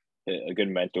a good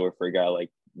mentor for a guy like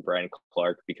Brian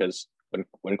Clark, because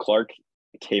when Clark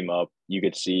came up, you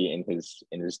could see in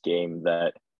his game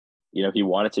that he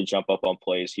wanted to jump up on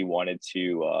plays, he wanted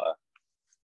to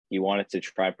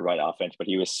try and provide offense, but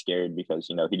he was scared because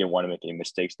he didn't want to make any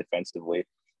mistakes defensively.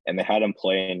 And they had him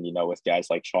playing with guys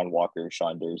like Sean Walker and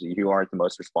Sean Dursey, who aren't the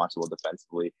most responsible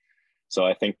defensively. So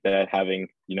I think that having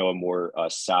a more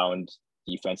sound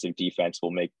defense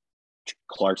will make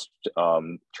Clark's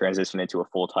transition into a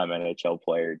full-time NHL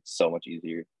player so much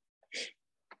easier.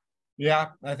 Yeah,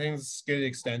 I think it's a good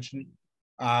extension.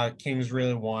 Kings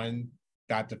really won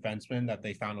that defenseman that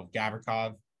they found with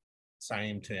Gavrikov.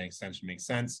 Signing him to an extension makes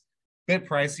sense. Bit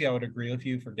pricey, I would agree with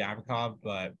you for Gavrikov,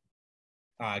 but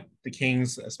the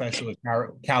Kings, especially with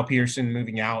Cal Peterson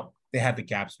moving out, they had the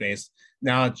cap space.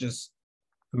 Now it's just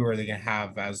who are they going to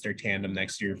have as their tandem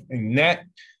next year in net?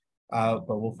 But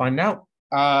we'll find out.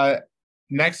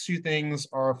 Next two things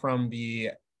are from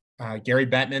the Gary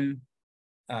Bettman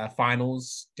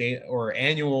finals day or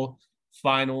annual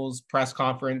finals press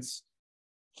conference.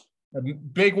 A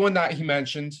big one that he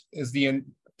mentioned is the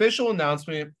official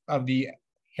announcement of the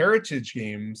Heritage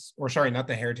Games, or sorry, not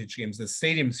the Heritage Games, the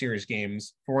Stadium Series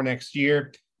games for next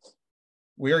year.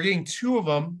 We are getting two of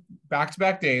them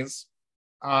back-to-back days.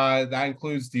 That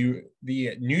includes the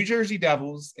New Jersey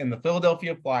Devils and the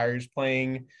Philadelphia Flyers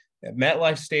playing at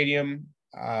MetLife Stadium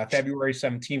February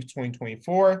 17th,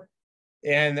 2024.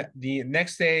 And the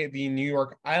next day, the New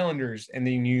York Islanders and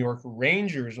the New York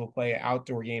Rangers will play an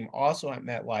outdoor game also at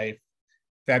MetLife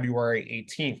February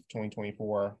 18th,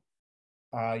 2024.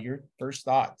 Your first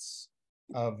thoughts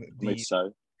of the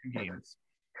games?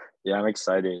 Yeah, I'm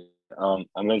excited. I'm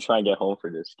going to try and get home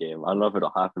for this game. I don't know if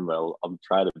it'll happen, but I'll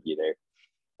try to be there.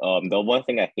 The one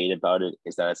thing I hate about it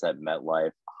is that it's at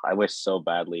MetLife. I wish so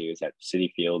badly it was at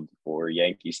Citi Field or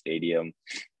Yankee Stadium.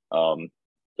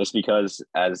 Just because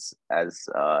as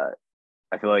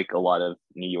I feel like a lot of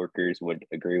New Yorkers would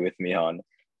agree with me on,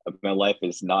 MetLife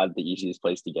is not the easiest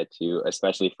place to get to,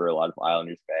 especially for a lot of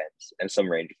Islanders fans and some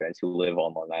Ranger fans who live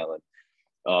on Long Island.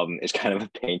 It's kind of a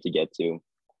pain to get to.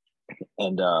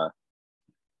 And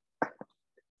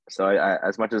so I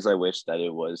as much as I wish that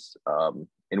it was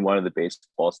in one of the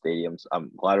baseball stadiums,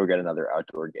 I'm glad we're getting another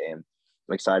outdoor game.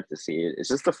 I'm excited to see it. Is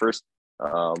this the first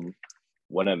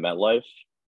one at MetLife?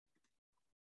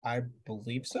 I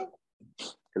believe so.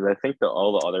 Because I think that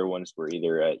all the other ones were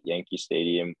either at Yankee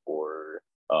Stadium or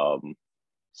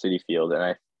Citi Field.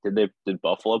 And did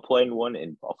Buffalo play in one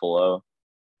in Buffalo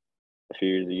a few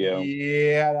years ago?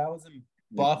 Yeah, that was in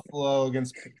Buffalo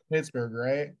against Pittsburgh,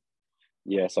 right?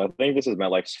 Yeah, so I think this is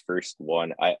MetLife's first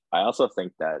one. I also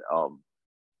think that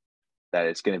that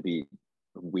it's gonna be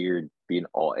weird being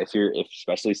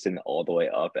especially sitting all the way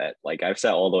up at, like, I've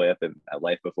sat all the way up at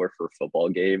Life before for a football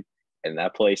game, and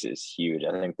that place is huge.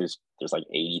 I think there's like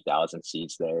 80,000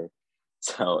 seats there.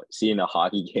 So seeing a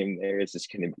hockey game there is just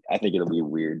gonna be, I think it'll be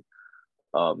weird.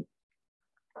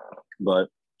 But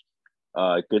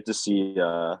good to see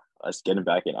us getting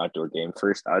back in outdoor game.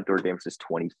 First outdoor game since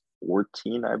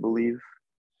 2014, I believe.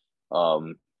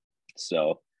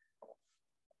 So,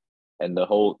 and the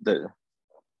whole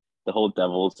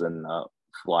Devils and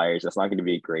Flyers, that's not going to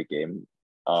be a great game.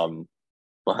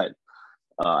 But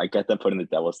I get them putting the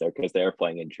Devils there because they are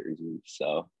playing in Jersey.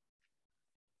 So,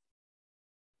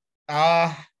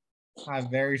 I have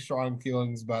very strong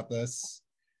feelings about this.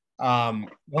 Let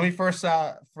me first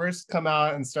come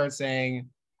out and start saying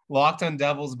Locked on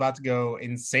Devils about to go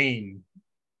insane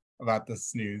about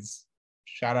this news.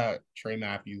 Shout out Trey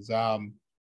Matthews.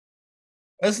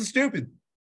 This is stupid.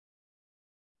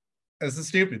 This is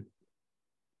stupid.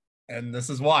 And this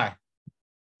is why.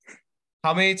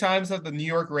 How many times have the New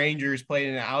York Rangers played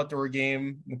in an outdoor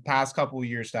game in the past couple of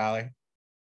years, Tyler?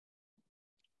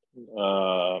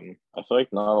 I feel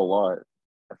like not a lot.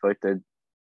 I feel like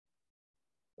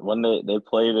when they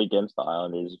played against the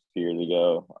Islanders a few years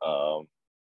ago,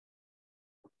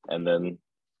 and then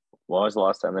when was the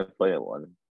last time they played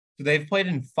one? So they've played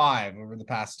in 5 over the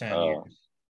past 10 years.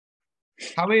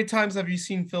 How many times have you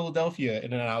seen Philadelphia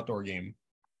in an outdoor game?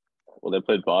 Well, they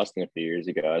played Boston a few years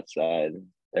ago outside.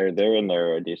 They're in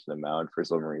there a decent amount for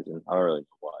some reason. I don't really know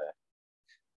why.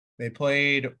 They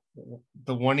played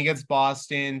the one against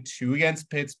Boston, 2 against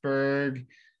Pittsburgh. I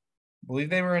believe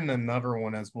they were in another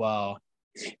one as well.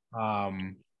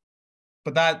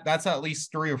 But that's at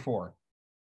least 3 or 4.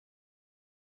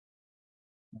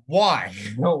 Why?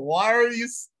 Why are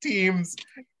these teams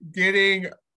getting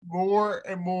more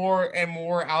and more and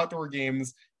more outdoor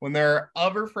games when there are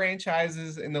other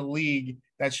franchises in the league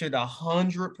that should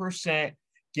 100%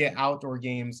 get outdoor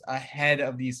games ahead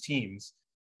of these teams?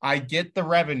 I get the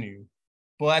revenue,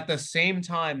 but at the same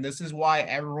time, this is why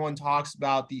everyone talks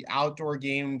about the outdoor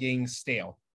game getting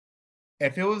stale.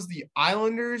 If it was the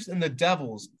Islanders and the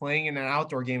Devils playing in an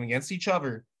outdoor game against each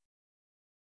other,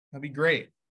 that'd be great.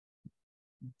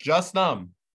 Just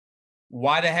them.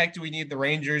 Why the heck do we need the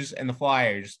Rangers and the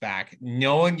Flyers back?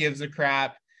 No one gives a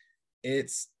crap.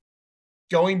 It's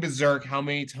going berserk how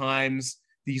many times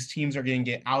these teams are going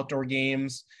to get outdoor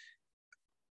games.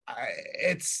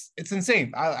 It's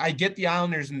insane. I get the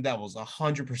Islanders and Devils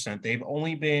 100%. They've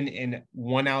only been in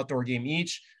one outdoor game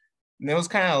each. And that was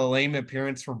kind of a lame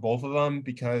appearance for both of them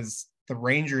because the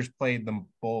Rangers played them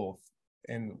both.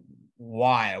 And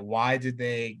why? Why did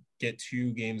they get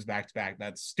 2 games back to back?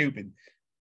 That's stupid.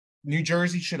 New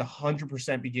Jersey should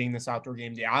 100% be getting this outdoor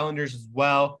game. The Islanders as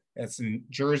well. It's in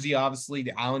Jersey, obviously.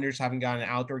 The Islanders haven't gotten an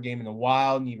outdoor game in a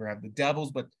while. Neither have the Devils.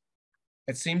 But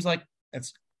it seems like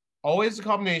it's always a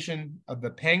combination of the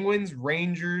Penguins,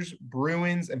 Rangers,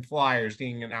 Bruins, and Flyers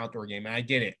getting an outdoor game. And I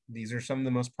get it. These are some of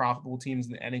the most profitable teams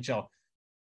in the NHL,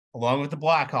 along with the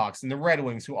Blackhawks and the Red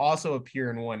Wings, who also appear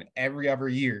in one every other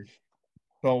year.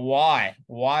 But why?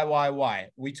 Why?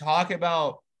 We talk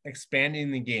about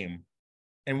expanding the game.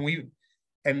 And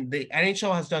the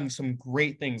NHL has done some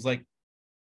great things like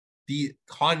the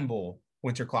Cotton Bowl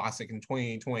Winter Classic in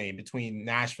 2020 between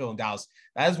Nashville and Dallas.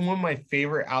 That is one of my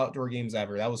favorite outdoor games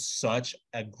ever. That was such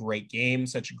a great game,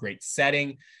 such a great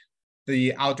setting.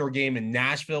 The outdoor game in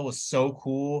Nashville was so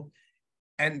cool.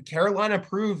 And Carolina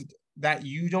proved that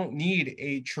you don't need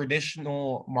a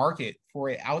traditional market for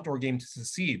an outdoor game to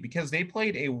succeed because they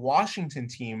played a Washington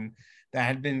team that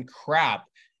had been crap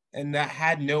and that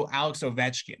had no Alex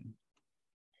Ovechkin.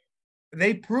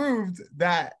 They proved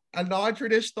that a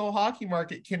non-traditional hockey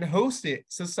market can host it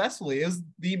successfully. It was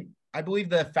I believe,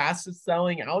 the fastest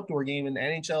selling outdoor game in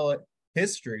NHL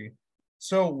history.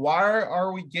 So why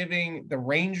are we giving the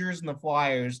Rangers and the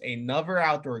Flyers another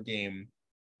outdoor game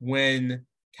when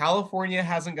California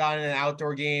hasn't gotten an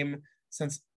outdoor game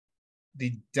since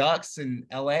the Ducks in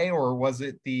LA, or was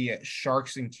it the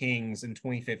Sharks and Kings in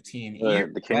 2015?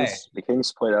 The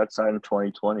Kings played outside in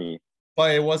 2020,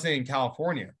 but it wasn't in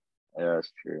California. Yeah,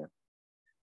 that's true.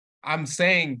 I'm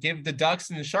saying give the Ducks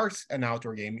and the Sharks an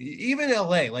outdoor game. Even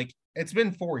LA, like it's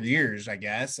been 4 years, I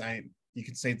guess. You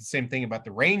could say the same thing about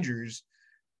the Rangers,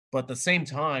 but at the same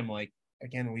time, like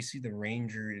again, we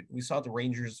saw the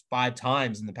Rangers 5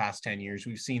 times in the past 10 years.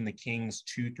 We've seen the Kings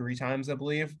 2-3 times, I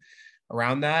believe,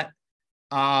 around that.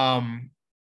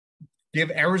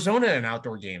 Give Arizona an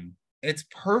outdoor game. It's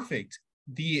perfect.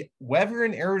 The weather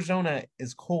in Arizona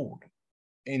is cold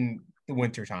in the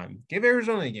wintertime. Give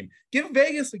Arizona a game. Give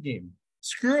Vegas a game.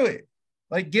 Screw it.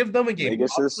 Like, give them a game.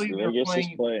 Vegas is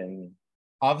playing.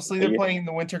 Obviously, they're playing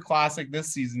the Winter Classic this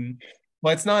season,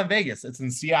 but it's not in Vegas. It's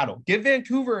in Seattle. Give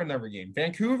Vancouver another game.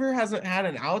 Vancouver hasn't had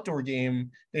an outdoor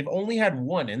game. They've only had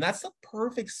one, and that's the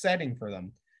perfect setting for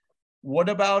them. What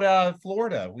about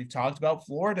Florida? We've talked about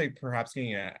Florida perhaps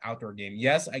getting an outdoor game.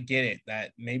 Yes, I get it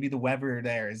that maybe the weather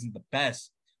there isn't the best,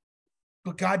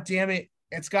 but God damn it,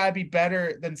 it's got to be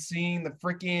better than seeing the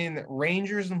freaking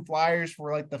Rangers and Flyers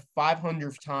for like the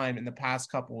 500th time in the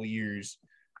past couple of years.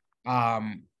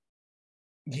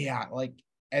 Yeah, like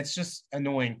it's just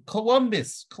annoying.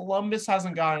 Columbus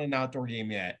hasn't gotten an outdoor game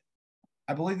yet.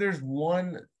 I believe there's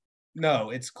one. No,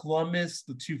 it's Columbus.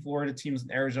 The 2 Florida teams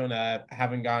in Arizona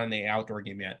haven't gotten an outdoor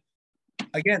game yet.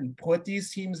 Again, put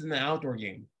these teams in the outdoor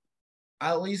game.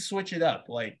 At least switch it up.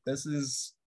 Like, this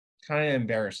is kind of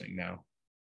embarrassing now.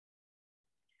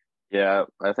 Yeah,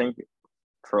 I think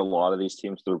for a lot of these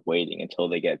teams, they're waiting until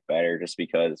they get better just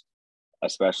because,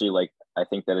 especially like, I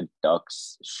think that a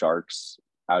Ducks Sharks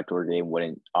outdoor game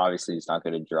wouldn't, obviously, it's not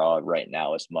going to draw right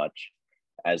now as much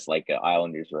as like an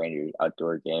Islanders Rangers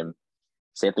outdoor game.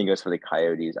 Same thing goes for the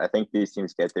Coyotes. I think these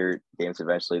teams get their games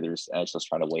eventually. They're just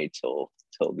trying to wait till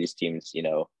these teams,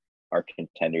 are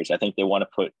contenders. I think they want to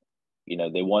put,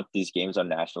 they want these games on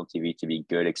national TV to be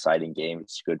good, exciting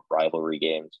games, good rivalry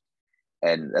games.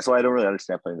 And that's why I don't really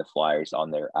understand putting the Flyers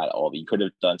on there at all. You could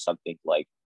have done something like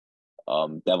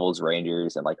Devils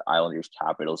Rangers and like Islanders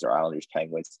Capitals or Islanders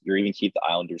Penguins. You even keep the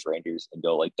Islanders Rangers and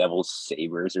go like Devils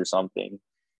Sabres or something.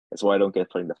 That's why I don't get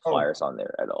putting the Flyers on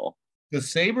there at all. The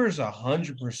Sabres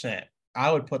 100%.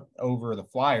 I would put over the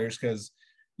Flyers because,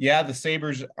 yeah, the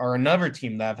Sabres are another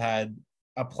team that have had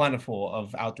a plentiful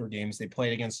of outdoor games. They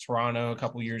played against Toronto a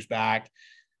couple years back.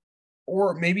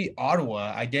 or maybe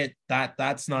Ottawa. I get that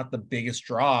that's not the biggest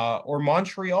draw, or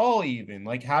Montreal even.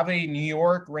 Like have a New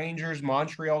York Rangers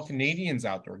Montreal Canadiens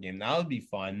outdoor game. That would be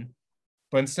fun.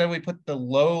 But instead we put the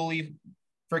lowly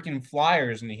freaking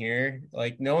Flyers in here.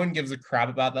 Like no one gives a crap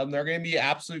about them. They're going to be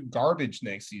absolute garbage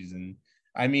next season.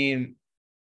 I mean,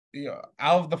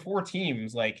 out of the 4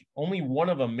 teams, like only one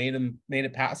of them made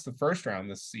it past the first round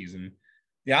this season.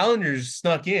 The Islanders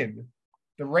snuck in.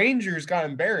 The Rangers got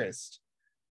embarrassed.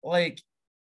 Like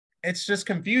it's just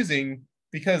confusing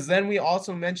because then we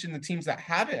also mentioned the teams that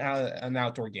haven't had an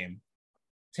outdoor game.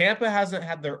 Tampa hasn't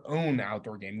had their own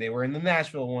outdoor game. They were in the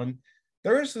Nashville one.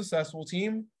 They're a successful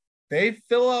team. They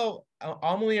fill out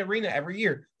Amalie Arena every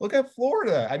year. Look at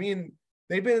Florida. I mean,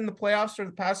 they've been in the playoffs for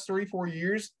the past 3-4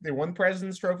 years. They won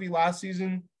President's Trophy last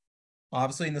season,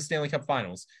 obviously in the Stanley Cup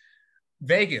Finals.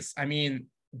 Vegas, I mean,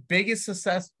 biggest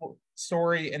successful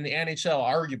story in the NHL,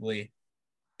 arguably,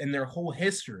 in their whole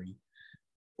history.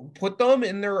 Put them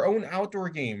in their own outdoor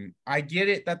game. I get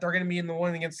it that they're going to be in the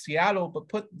one against Seattle,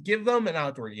 but give them an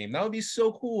outdoor game. That would be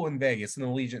so cool in Vegas in the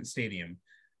Allegiant Stadium.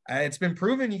 It's been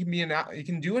proven you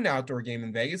can do an outdoor game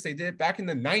in Vegas. They did it back in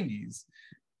the 90s.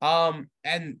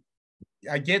 And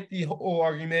I get the whole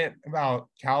argument about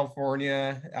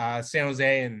California, San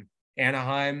Jose, and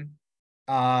Anaheim,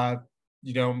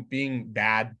 being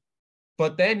bad.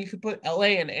 But then you could put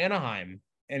LA and Anaheim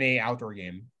in a outdoor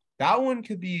game. That one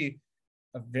could be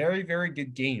a very, very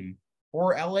good game.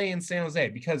 Or LA and San Jose,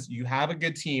 because you have a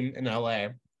good team in LA,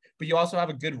 but you also have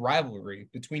a good rivalry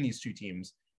between these two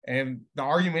teams. And the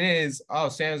argument is, oh,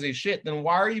 San Jose shit. Then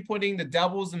why are you putting the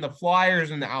Devils and the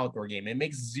Flyers in the outdoor game? It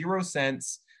makes zero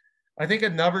sense. I think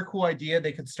another cool idea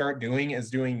they could start doing is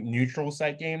doing neutral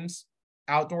site games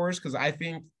outdoors, because I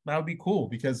think that would be cool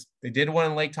because they did one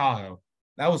in Lake Tahoe.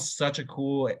 That was such a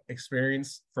cool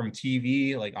experience from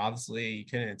TV. Like, obviously, you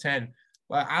couldn't attend,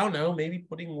 but I don't know, maybe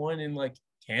putting one in like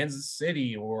Kansas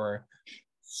City or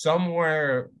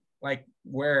somewhere like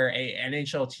where a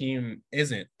NHL team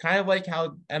isn't. Kind of like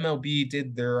how MLB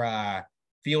did their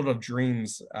Field of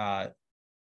Dreams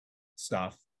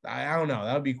stuff. I don't know.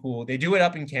 That would be cool. They do it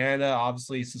up in Canada.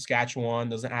 Obviously, Saskatchewan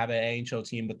doesn't have an NHL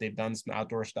team, but they've done some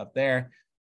outdoor stuff there.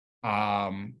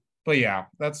 But yeah,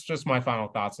 that's just my final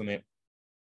thoughts on it.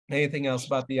 Anything else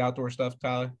about the outdoor stuff,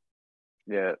 Tyler?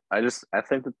 Yeah, I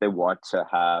think that they want to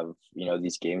have,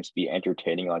 these games be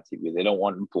entertaining on TV. They don't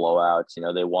want blowouts,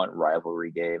 they want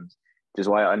rivalry games. Which is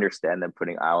why I understand them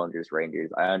putting Islanders,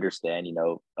 Rangers. I understand,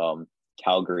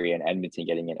 Calgary and Edmonton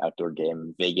getting an outdoor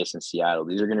game, Vegas and Seattle.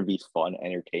 These are going to be fun,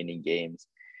 entertaining games.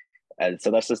 And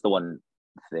so that's just the one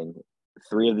thing.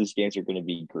 3 of these games are going to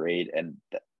be great, and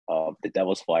the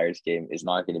Devils Flyers game is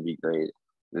not going to be great.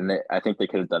 Then I think they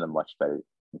could have done a much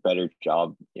better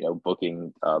job,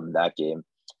 booking that game.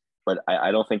 But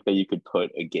I don't think that you could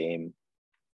put a game,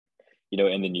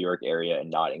 in the New York area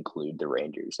and not include the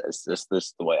Rangers. As this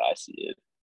the way I see it.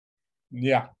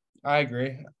 Yeah, I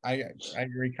agree. I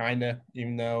agree, kind of,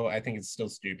 even though I think it's still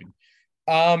stupid.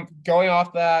 Going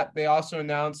off that, they also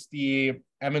announced the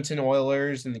Edmonton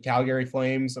Oilers and the Calgary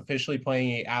Flames officially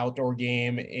playing an outdoor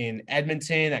game in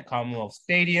Edmonton at Commonwealth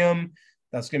Stadium.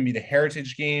 That's going to be the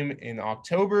Heritage game in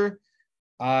October.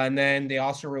 And then they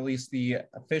also released the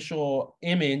official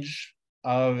image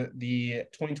of the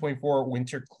 2024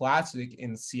 Winter Classic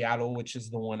in Seattle, which is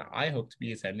the one I hope to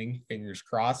be attending, fingers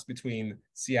crossed, between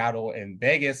Seattle and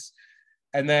Vegas.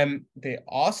 And then they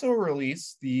also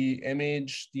released the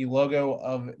image, the logo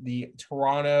of the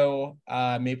Toronto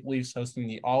Maple Leafs hosting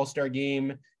the All-Star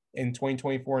game in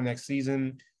 2024 next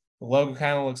season. The logo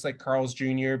kind of looks like Carl's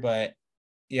Jr., but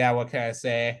yeah, what can I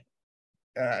say?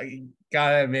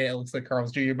 Gotta admit, it looks like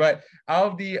Carl's Jr. But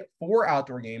out of the 4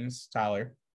 outdoor games,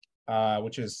 Tyler,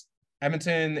 which is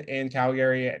Edmonton and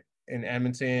Calgary in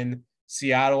Edmonton,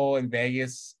 Seattle and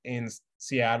Vegas in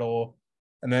Seattle,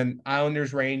 and then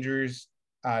Islanders, Rangers,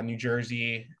 New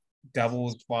Jersey,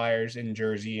 Devils, Flyers in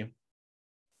Jersey.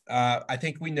 I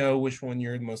think we know which one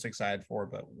you're most excited for,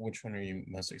 but which one are you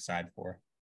most excited for?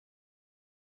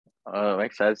 I'm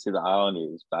excited to see the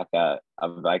Islanders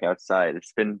I'm back outside.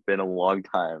 It's been a long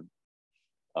time.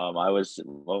 What was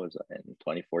I in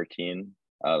 2014?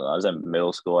 I was in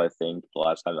middle school, I think, the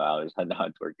last time the Islanders had an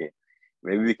outdoor game.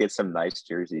 Maybe we get some nice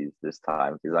jerseys this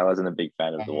time, because I wasn't a big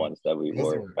fan of the ones that we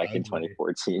wore back in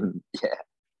 2014. Yeah.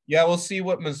 Yeah, we'll see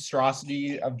what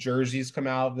monstrosity of jerseys come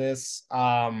out of this.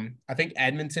 I think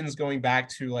Edmonton's going back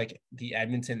to like the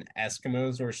Edmonton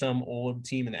Eskimos or some old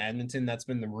team in Edmonton. That's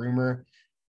been the rumor.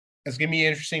 It's going to be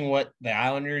interesting what the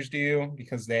Islanders do,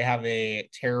 because they have a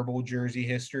terrible jersey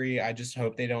history. I just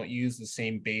hope they don't use the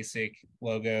same basic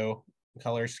logo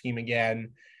color scheme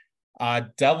again.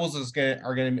 Devils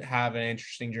are gonna have an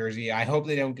interesting jersey. I hope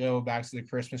they don't go back to the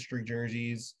Christmas tree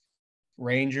jerseys.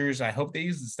 Rangers, I hope they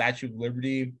use the Statue of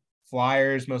Liberty.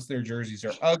 Flyers, most of their jerseys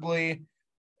are ugly.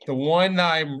 The one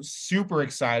that I'm super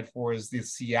excited for is the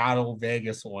Seattle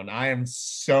Vegas one. I am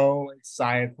so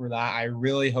excited for that. I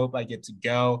really hope I get to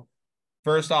go.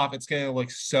 First off, it's going to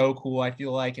look so cool, I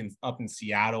feel like, up in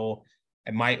Seattle.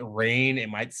 It might rain, it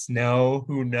might snow,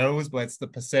 who knows, but it's the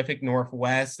Pacific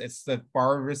Northwest. It's the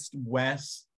farthest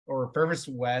west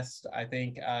I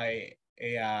think,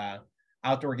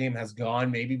 outdoor game has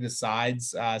gone, maybe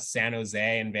besides San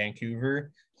Jose and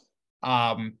Vancouver.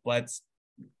 But it's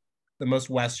the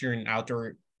most Western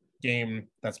outdoor game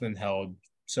that's been held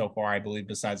so far, I believe,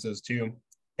 besides those two.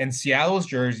 And Seattle's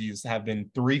jerseys have been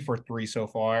 3 for 3 so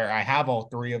far. I have all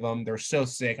 3 of them. They're so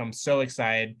sick. I'm so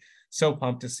excited, so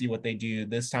pumped to see what they do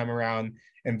this time around.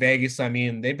 In Vegas, I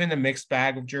mean, they've been a mixed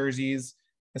bag of jerseys.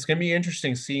 It's going to be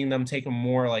interesting seeing them take a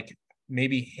more like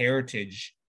maybe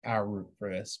heritage route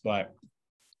for this. But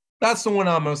that's the one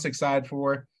I'm most excited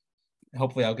for.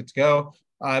 Hopefully I'll get to go.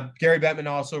 Gary Bettman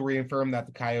also reaffirmed that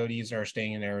the Coyotes are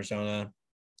staying in Arizona.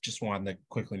 Just wanted to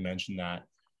quickly mention that.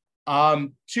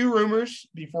 2 rumors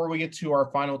before we get to our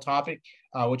final topic,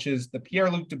 which is the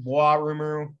Pierre-Luc Dubois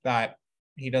rumor that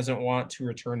he doesn't want to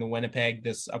return to Winnipeg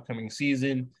this upcoming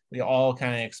season. We all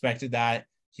kind of expected that.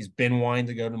 He's been wanting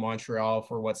to go to Montreal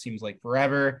for what seems like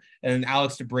forever. And then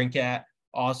Alex DeBrincat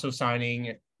also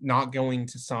not going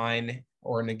to sign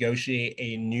or negotiate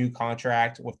a new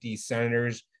contract with the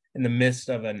Senators in the midst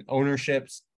of an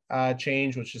ownership's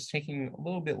change, which is taking a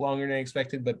little bit longer than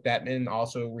expected, but Bettman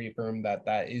also reaffirmed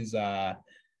that is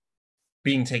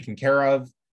being taken care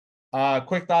of.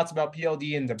 Quick thoughts about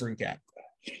PLD and DeBrincat.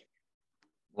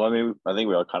 Well, I mean, I think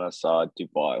we all kind of saw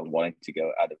Dubois wanting to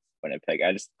go out of Winnipeg.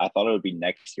 I thought it would be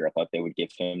next year. I thought they would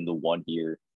give him the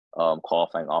 1-year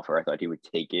qualifying offer. I thought he would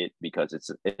take it because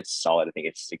it's solid. I think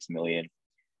it's $6 million.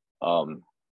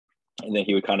 And then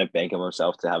he would kind of bank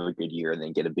himself to have a good year and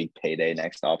then get a big payday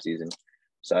next offseason.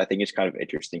 So I think it's kind of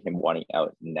interesting him wanting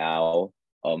out now,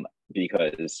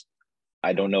 because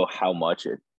I don't know how much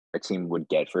a team would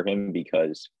get for him,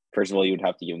 because first of all, you would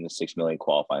have to give him the $6 million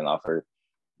qualifying offer.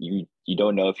 You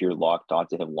don't know if you're locked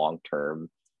onto him long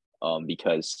term,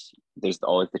 because there's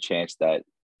always the chance that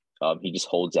he just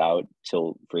holds out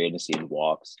till free agency and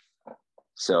walks.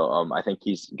 So I think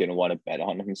he's gonna want to bet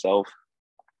on himself.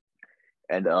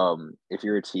 And if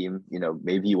you're a team,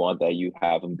 maybe you want that you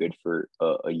have him good for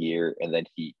a year and then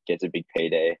he gets a big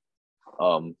payday.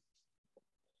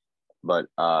 But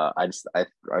I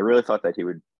really thought that he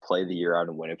would play the year out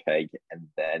in Winnipeg and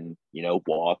then,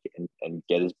 walk and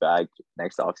get his bag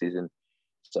next offseason.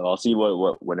 So I'll see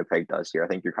what Winnipeg does here. I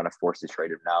think you're kind of forced to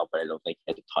trade him now, but I don't think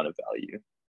he has a ton of value.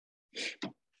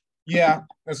 Yeah,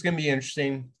 that's going to be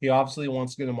interesting. He obviously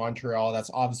wants to go to Montreal.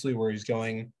 That's obviously where he's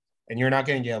going. And you're not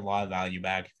going to get a lot of value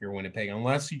back if you're Winnipeg,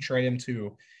 unless you trade him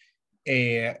to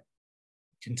a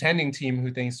contending team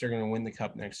who thinks they're going to win the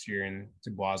cup next year, and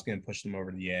Dubois is going to push them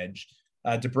over the edge.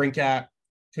 DeBrincat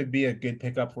could be a good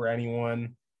pickup for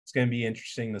anyone. It's going to be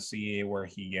interesting to see where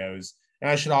he goes.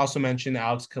 And I should also mention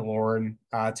Alex Killorn.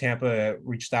 Tampa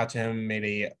reached out to him,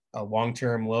 made a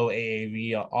long-term low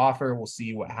AAV offer. We'll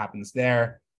see what happens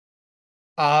there.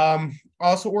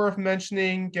 Also worth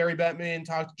mentioning, Gary Bettman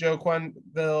talked to Joe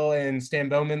Quenneville and Stan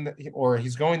Bowman, or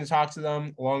he's going to talk to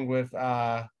them along with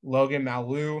Logan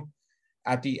Mailloux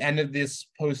at the end of this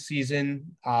postseason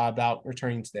about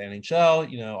returning to the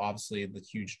NHL. Obviously the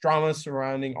huge drama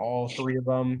surrounding all 3 of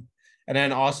them. And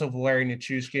then also Valeri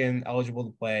Nichushkin, eligible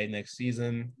to play next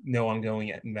season. No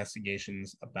ongoing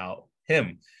investigations about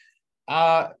him.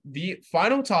 The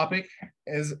final topic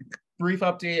is a brief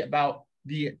update about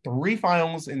the 3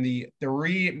 finals in the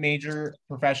 3 major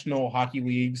professional hockey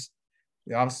leagues.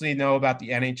 We obviously know about the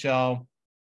NHL.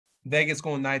 Vegas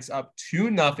Golden Knights up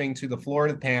 2-0 to the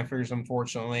Florida Panthers,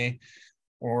 unfortunately.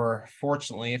 Or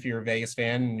fortunately, if you're a Vegas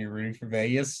fan and you're rooting for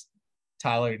Vegas,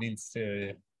 Tyler needs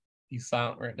to be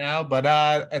silent right now. But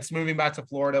it's moving back to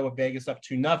Florida with Vegas up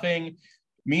 2-0.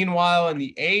 Meanwhile, in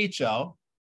the AHL,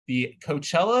 the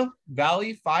Coachella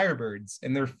Valley Firebirds,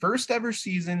 in their first ever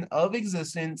season of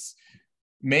existence,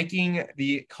 making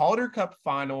the Calder Cup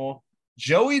final,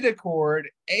 Joey Decord,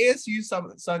 ASU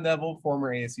Sun Devil,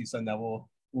 former ASU Sun Devil,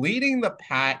 leading the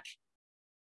pack.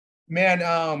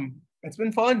 Man, it's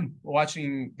been fun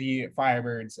watching the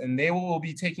Firebirds, and they will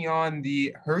be taking on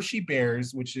the Hershey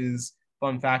Bears, which is,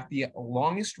 fun fact, the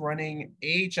longest running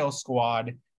AHL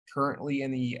squad currently in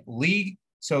the league.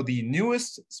 So the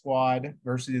newest squad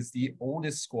versus the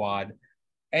oldest squad.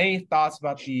 Any thoughts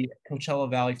about the Coachella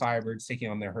Valley Firebirds taking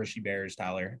on their Hershey Bears,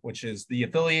 Tyler, which is the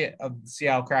affiliate of the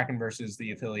Seattle Kraken versus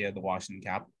the affiliate of the Washington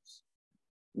Capitals?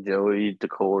 Joey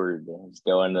Decord is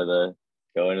going to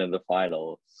the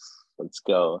finals. Let's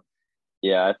go.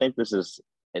 Yeah, I think it's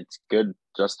good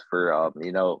just for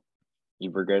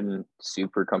you were getting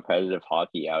super competitive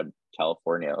hockey out in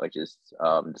California, which is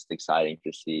just exciting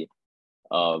to see.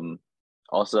 Um,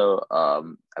 I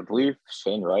believe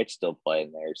Shane Wright's still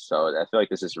playing there, so I feel like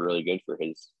this is really good for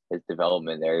his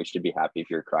development there. You should be happy if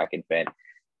you're a Kraken fan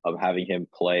of having him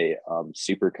play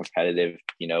super competitive,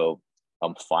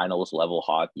 finals level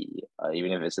hockey,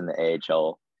 even if it's in the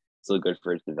AHL. Still good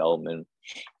for his development.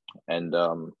 And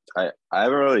I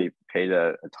haven't really paid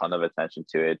a ton of attention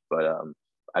to it, but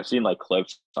I've seen like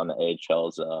clips on the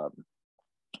AHL's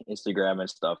Instagram and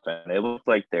stuff, and it looked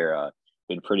like they're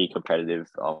been pretty competitive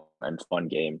and fun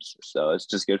games. So it's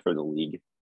just good for the league.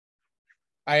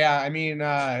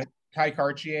 Kai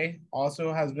Cartier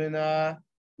also has been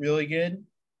really good,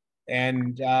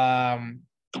 and oh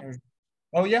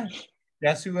yeah,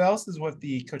 guess who else is with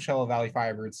the Coachella Valley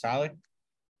Firebirds, Tyler?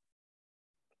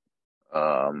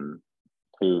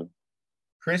 Who?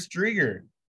 Chris Drieger.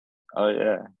 Oh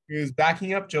yeah, He was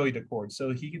backing up Joey Decord,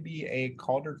 so he could be a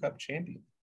Calder Cup champion,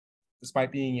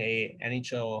 despite being a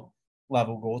NHL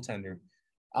level goaltender.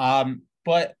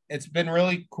 But it's been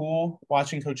really cool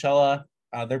watching Coachella.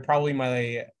 They're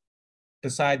probably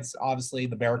besides obviously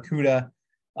the Barracuda,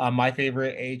 my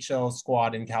favorite AHL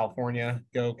squad in California.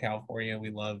 Go California! We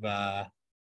love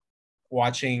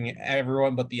watching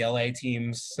everyone but the LA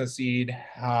teams succeed.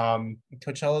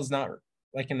 Coachella is not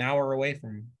like an hour away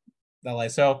from LA,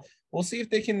 so we'll see if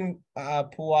they can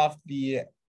pull off the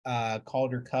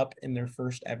Calder Cup in their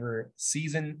first ever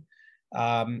season.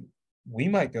 We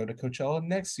might go to Coachella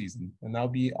next season, and that'll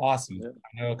be awesome. Yeah.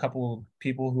 I know a couple of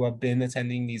people who have been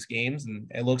attending these games, and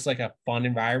it looks like a fun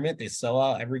environment. They sell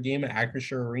out every game at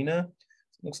Acrisure Arena.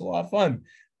 It looks a lot of fun.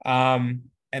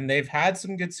 And they've had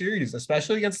some good series,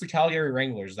 especially against the Calgary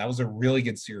Wranglers. That was a really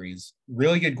good series,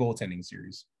 really good goaltending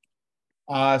series.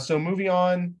 So moving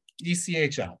on,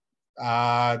 ECHL.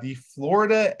 The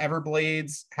Florida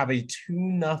Everblades have a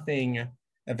 2-0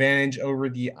 advantage over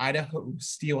the Idaho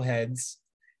Steelheads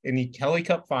in the Kelly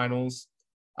Cup Finals,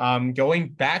 going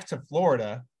back to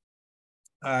Florida.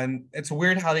 And it's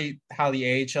weird how the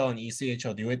AHL and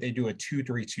ECHL do it. They do a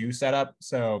 2-3-2 setup,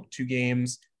 so 2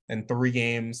 games, then 3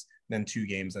 games, then 2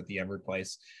 games at the Everett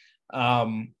place.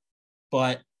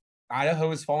 But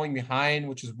Idaho is falling behind,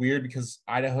 which is weird because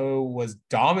Idaho was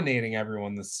dominating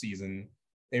everyone this season.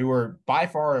 They were by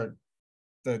far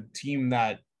the team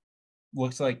that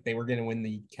looks like they were going to win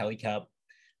the Kelly Cup.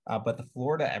 But the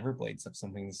Florida Everblades have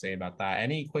something to say about that.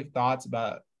 Any quick thoughts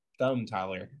about them,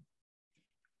 Tyler?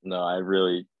 No, I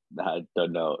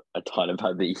don't know a ton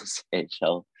about the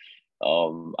ECHL.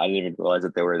 I didn't even realize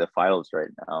that they were in the finals right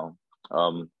now.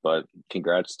 But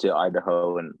congrats to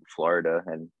Idaho and Florida,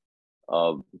 and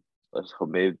let's hope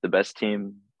maybe the best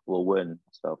team will win.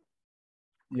 So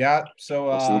yeah, so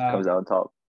we'll see who comes out on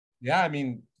top. Yeah, I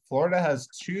mean, Florida has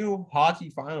 2 hockey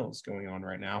finals going on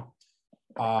right now.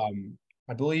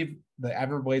 I believe the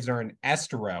Everblades are in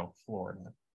Estero,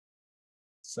 Florida.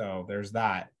 So there's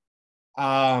that.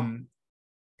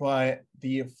 But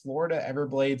the Florida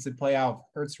Everblades that play out of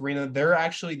Hertz Arena, they're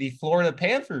actually the Florida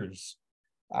Panthers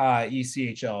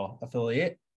ECHL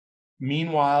affiliate.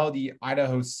 Meanwhile, the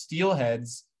Idaho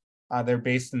Steelheads, they're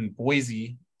based in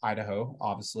Boise, Idaho,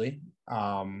 obviously.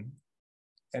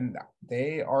 And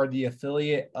they are the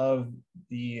affiliate of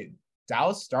the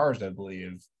Dallas Stars, I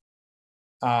believe.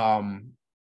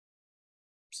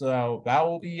 So that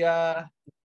will be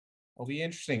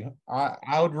interesting.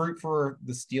 I would root for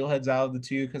the Steelheads out of the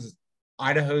 2 because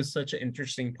Idaho is such an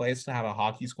interesting place to have a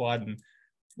hockey squad, and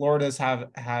Florida's has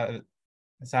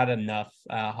had enough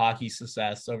hockey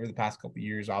success over the past couple of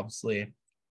years. Obviously,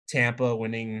 Tampa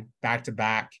winning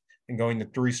back-to-back and going to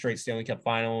 3 straight Stanley Cup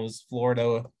Finals.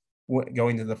 Florida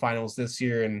going to the finals this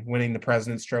year and winning the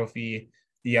President's Trophy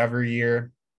the other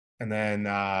year. And then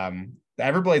the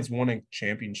Everblades won a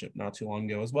championship not too long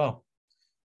ago as well.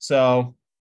 So,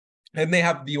 and they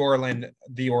have the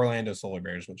Orlando Solar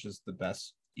Bears, which is the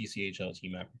best ECHL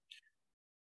team ever.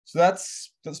 So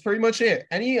that's pretty much it.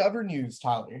 Any other news,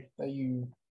 Tyler, that you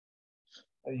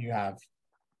have?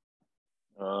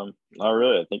 Not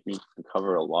really. I think we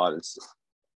covered a lot.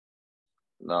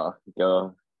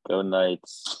 Go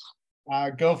Knights.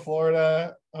 Go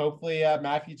Florida. Hopefully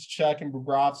Matthews, Chuck, and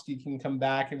Bobrovsky can come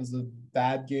back. It was a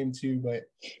bad game too, but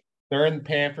they're in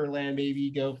Pantherland, baby.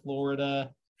 Go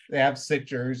Florida. They have sick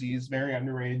jerseys, very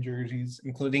underrated jerseys,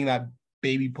 including that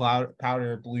baby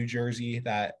powder blue jersey,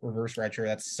 that reverse retro.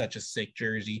 That's such a sick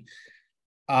jersey.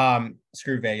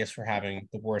 Screw Vegas for having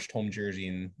the worst home jersey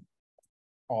in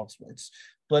all of sports.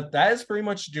 But that is pretty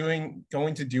much going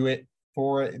to do it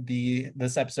for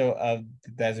this episode of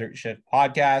the Desert Shift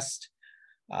podcast.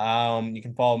 You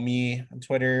can follow me on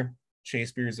Twitter,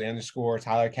 Chase Beersley _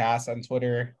 Tyler Cass on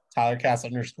Twitter, Tyler Cass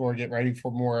 _ get ready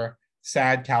for more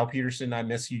sad Cal Peterson I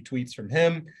miss you tweets from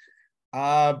him.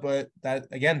 But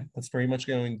that's pretty much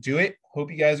going to do it.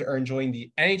 Hope you guys are enjoying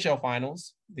the NHL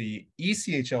finals, the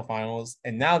ECHL finals,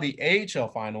 and now the AHL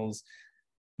finals.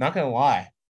 Not gonna lie,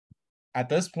 at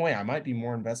this point I might be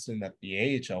more invested in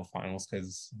the AHL finals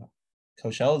because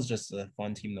Coachella is just a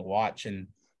fun team to watch, and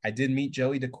I did meet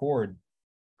Joey DeCord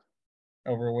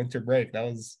over winter break. That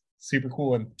was super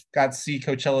cool, and got to see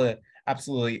Coachella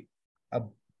absolutely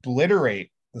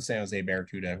obliterate the San Jose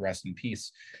Barracuda. Rest in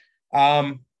peace.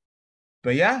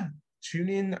 But yeah, tune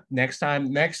in next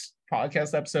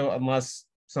podcast episode, unless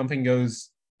something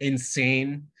goes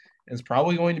insane. It's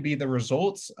probably going to be the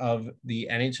results of the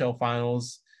NHL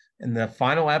finals and the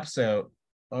final episode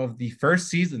of the first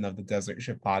season of the Desert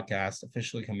Shift podcast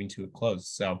officially coming to a close.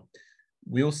 So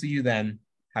we'll see you then.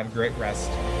 Have a great rest.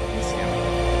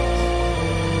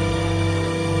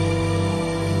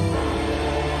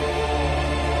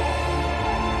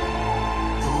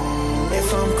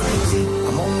 If I'm crazy,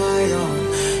 I'm on my own.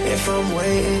 If I'm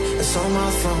waiting, it's on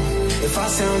my phone. If I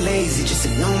sound lazy, just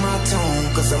ignore my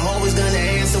tone. Cause I'm always gonna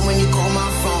answer when you call my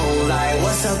phone. Like,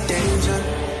 what's up, danger?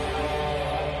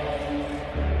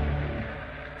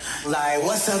 Like,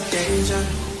 what's up, danger?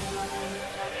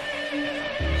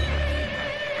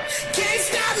 Can't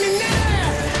stop me now.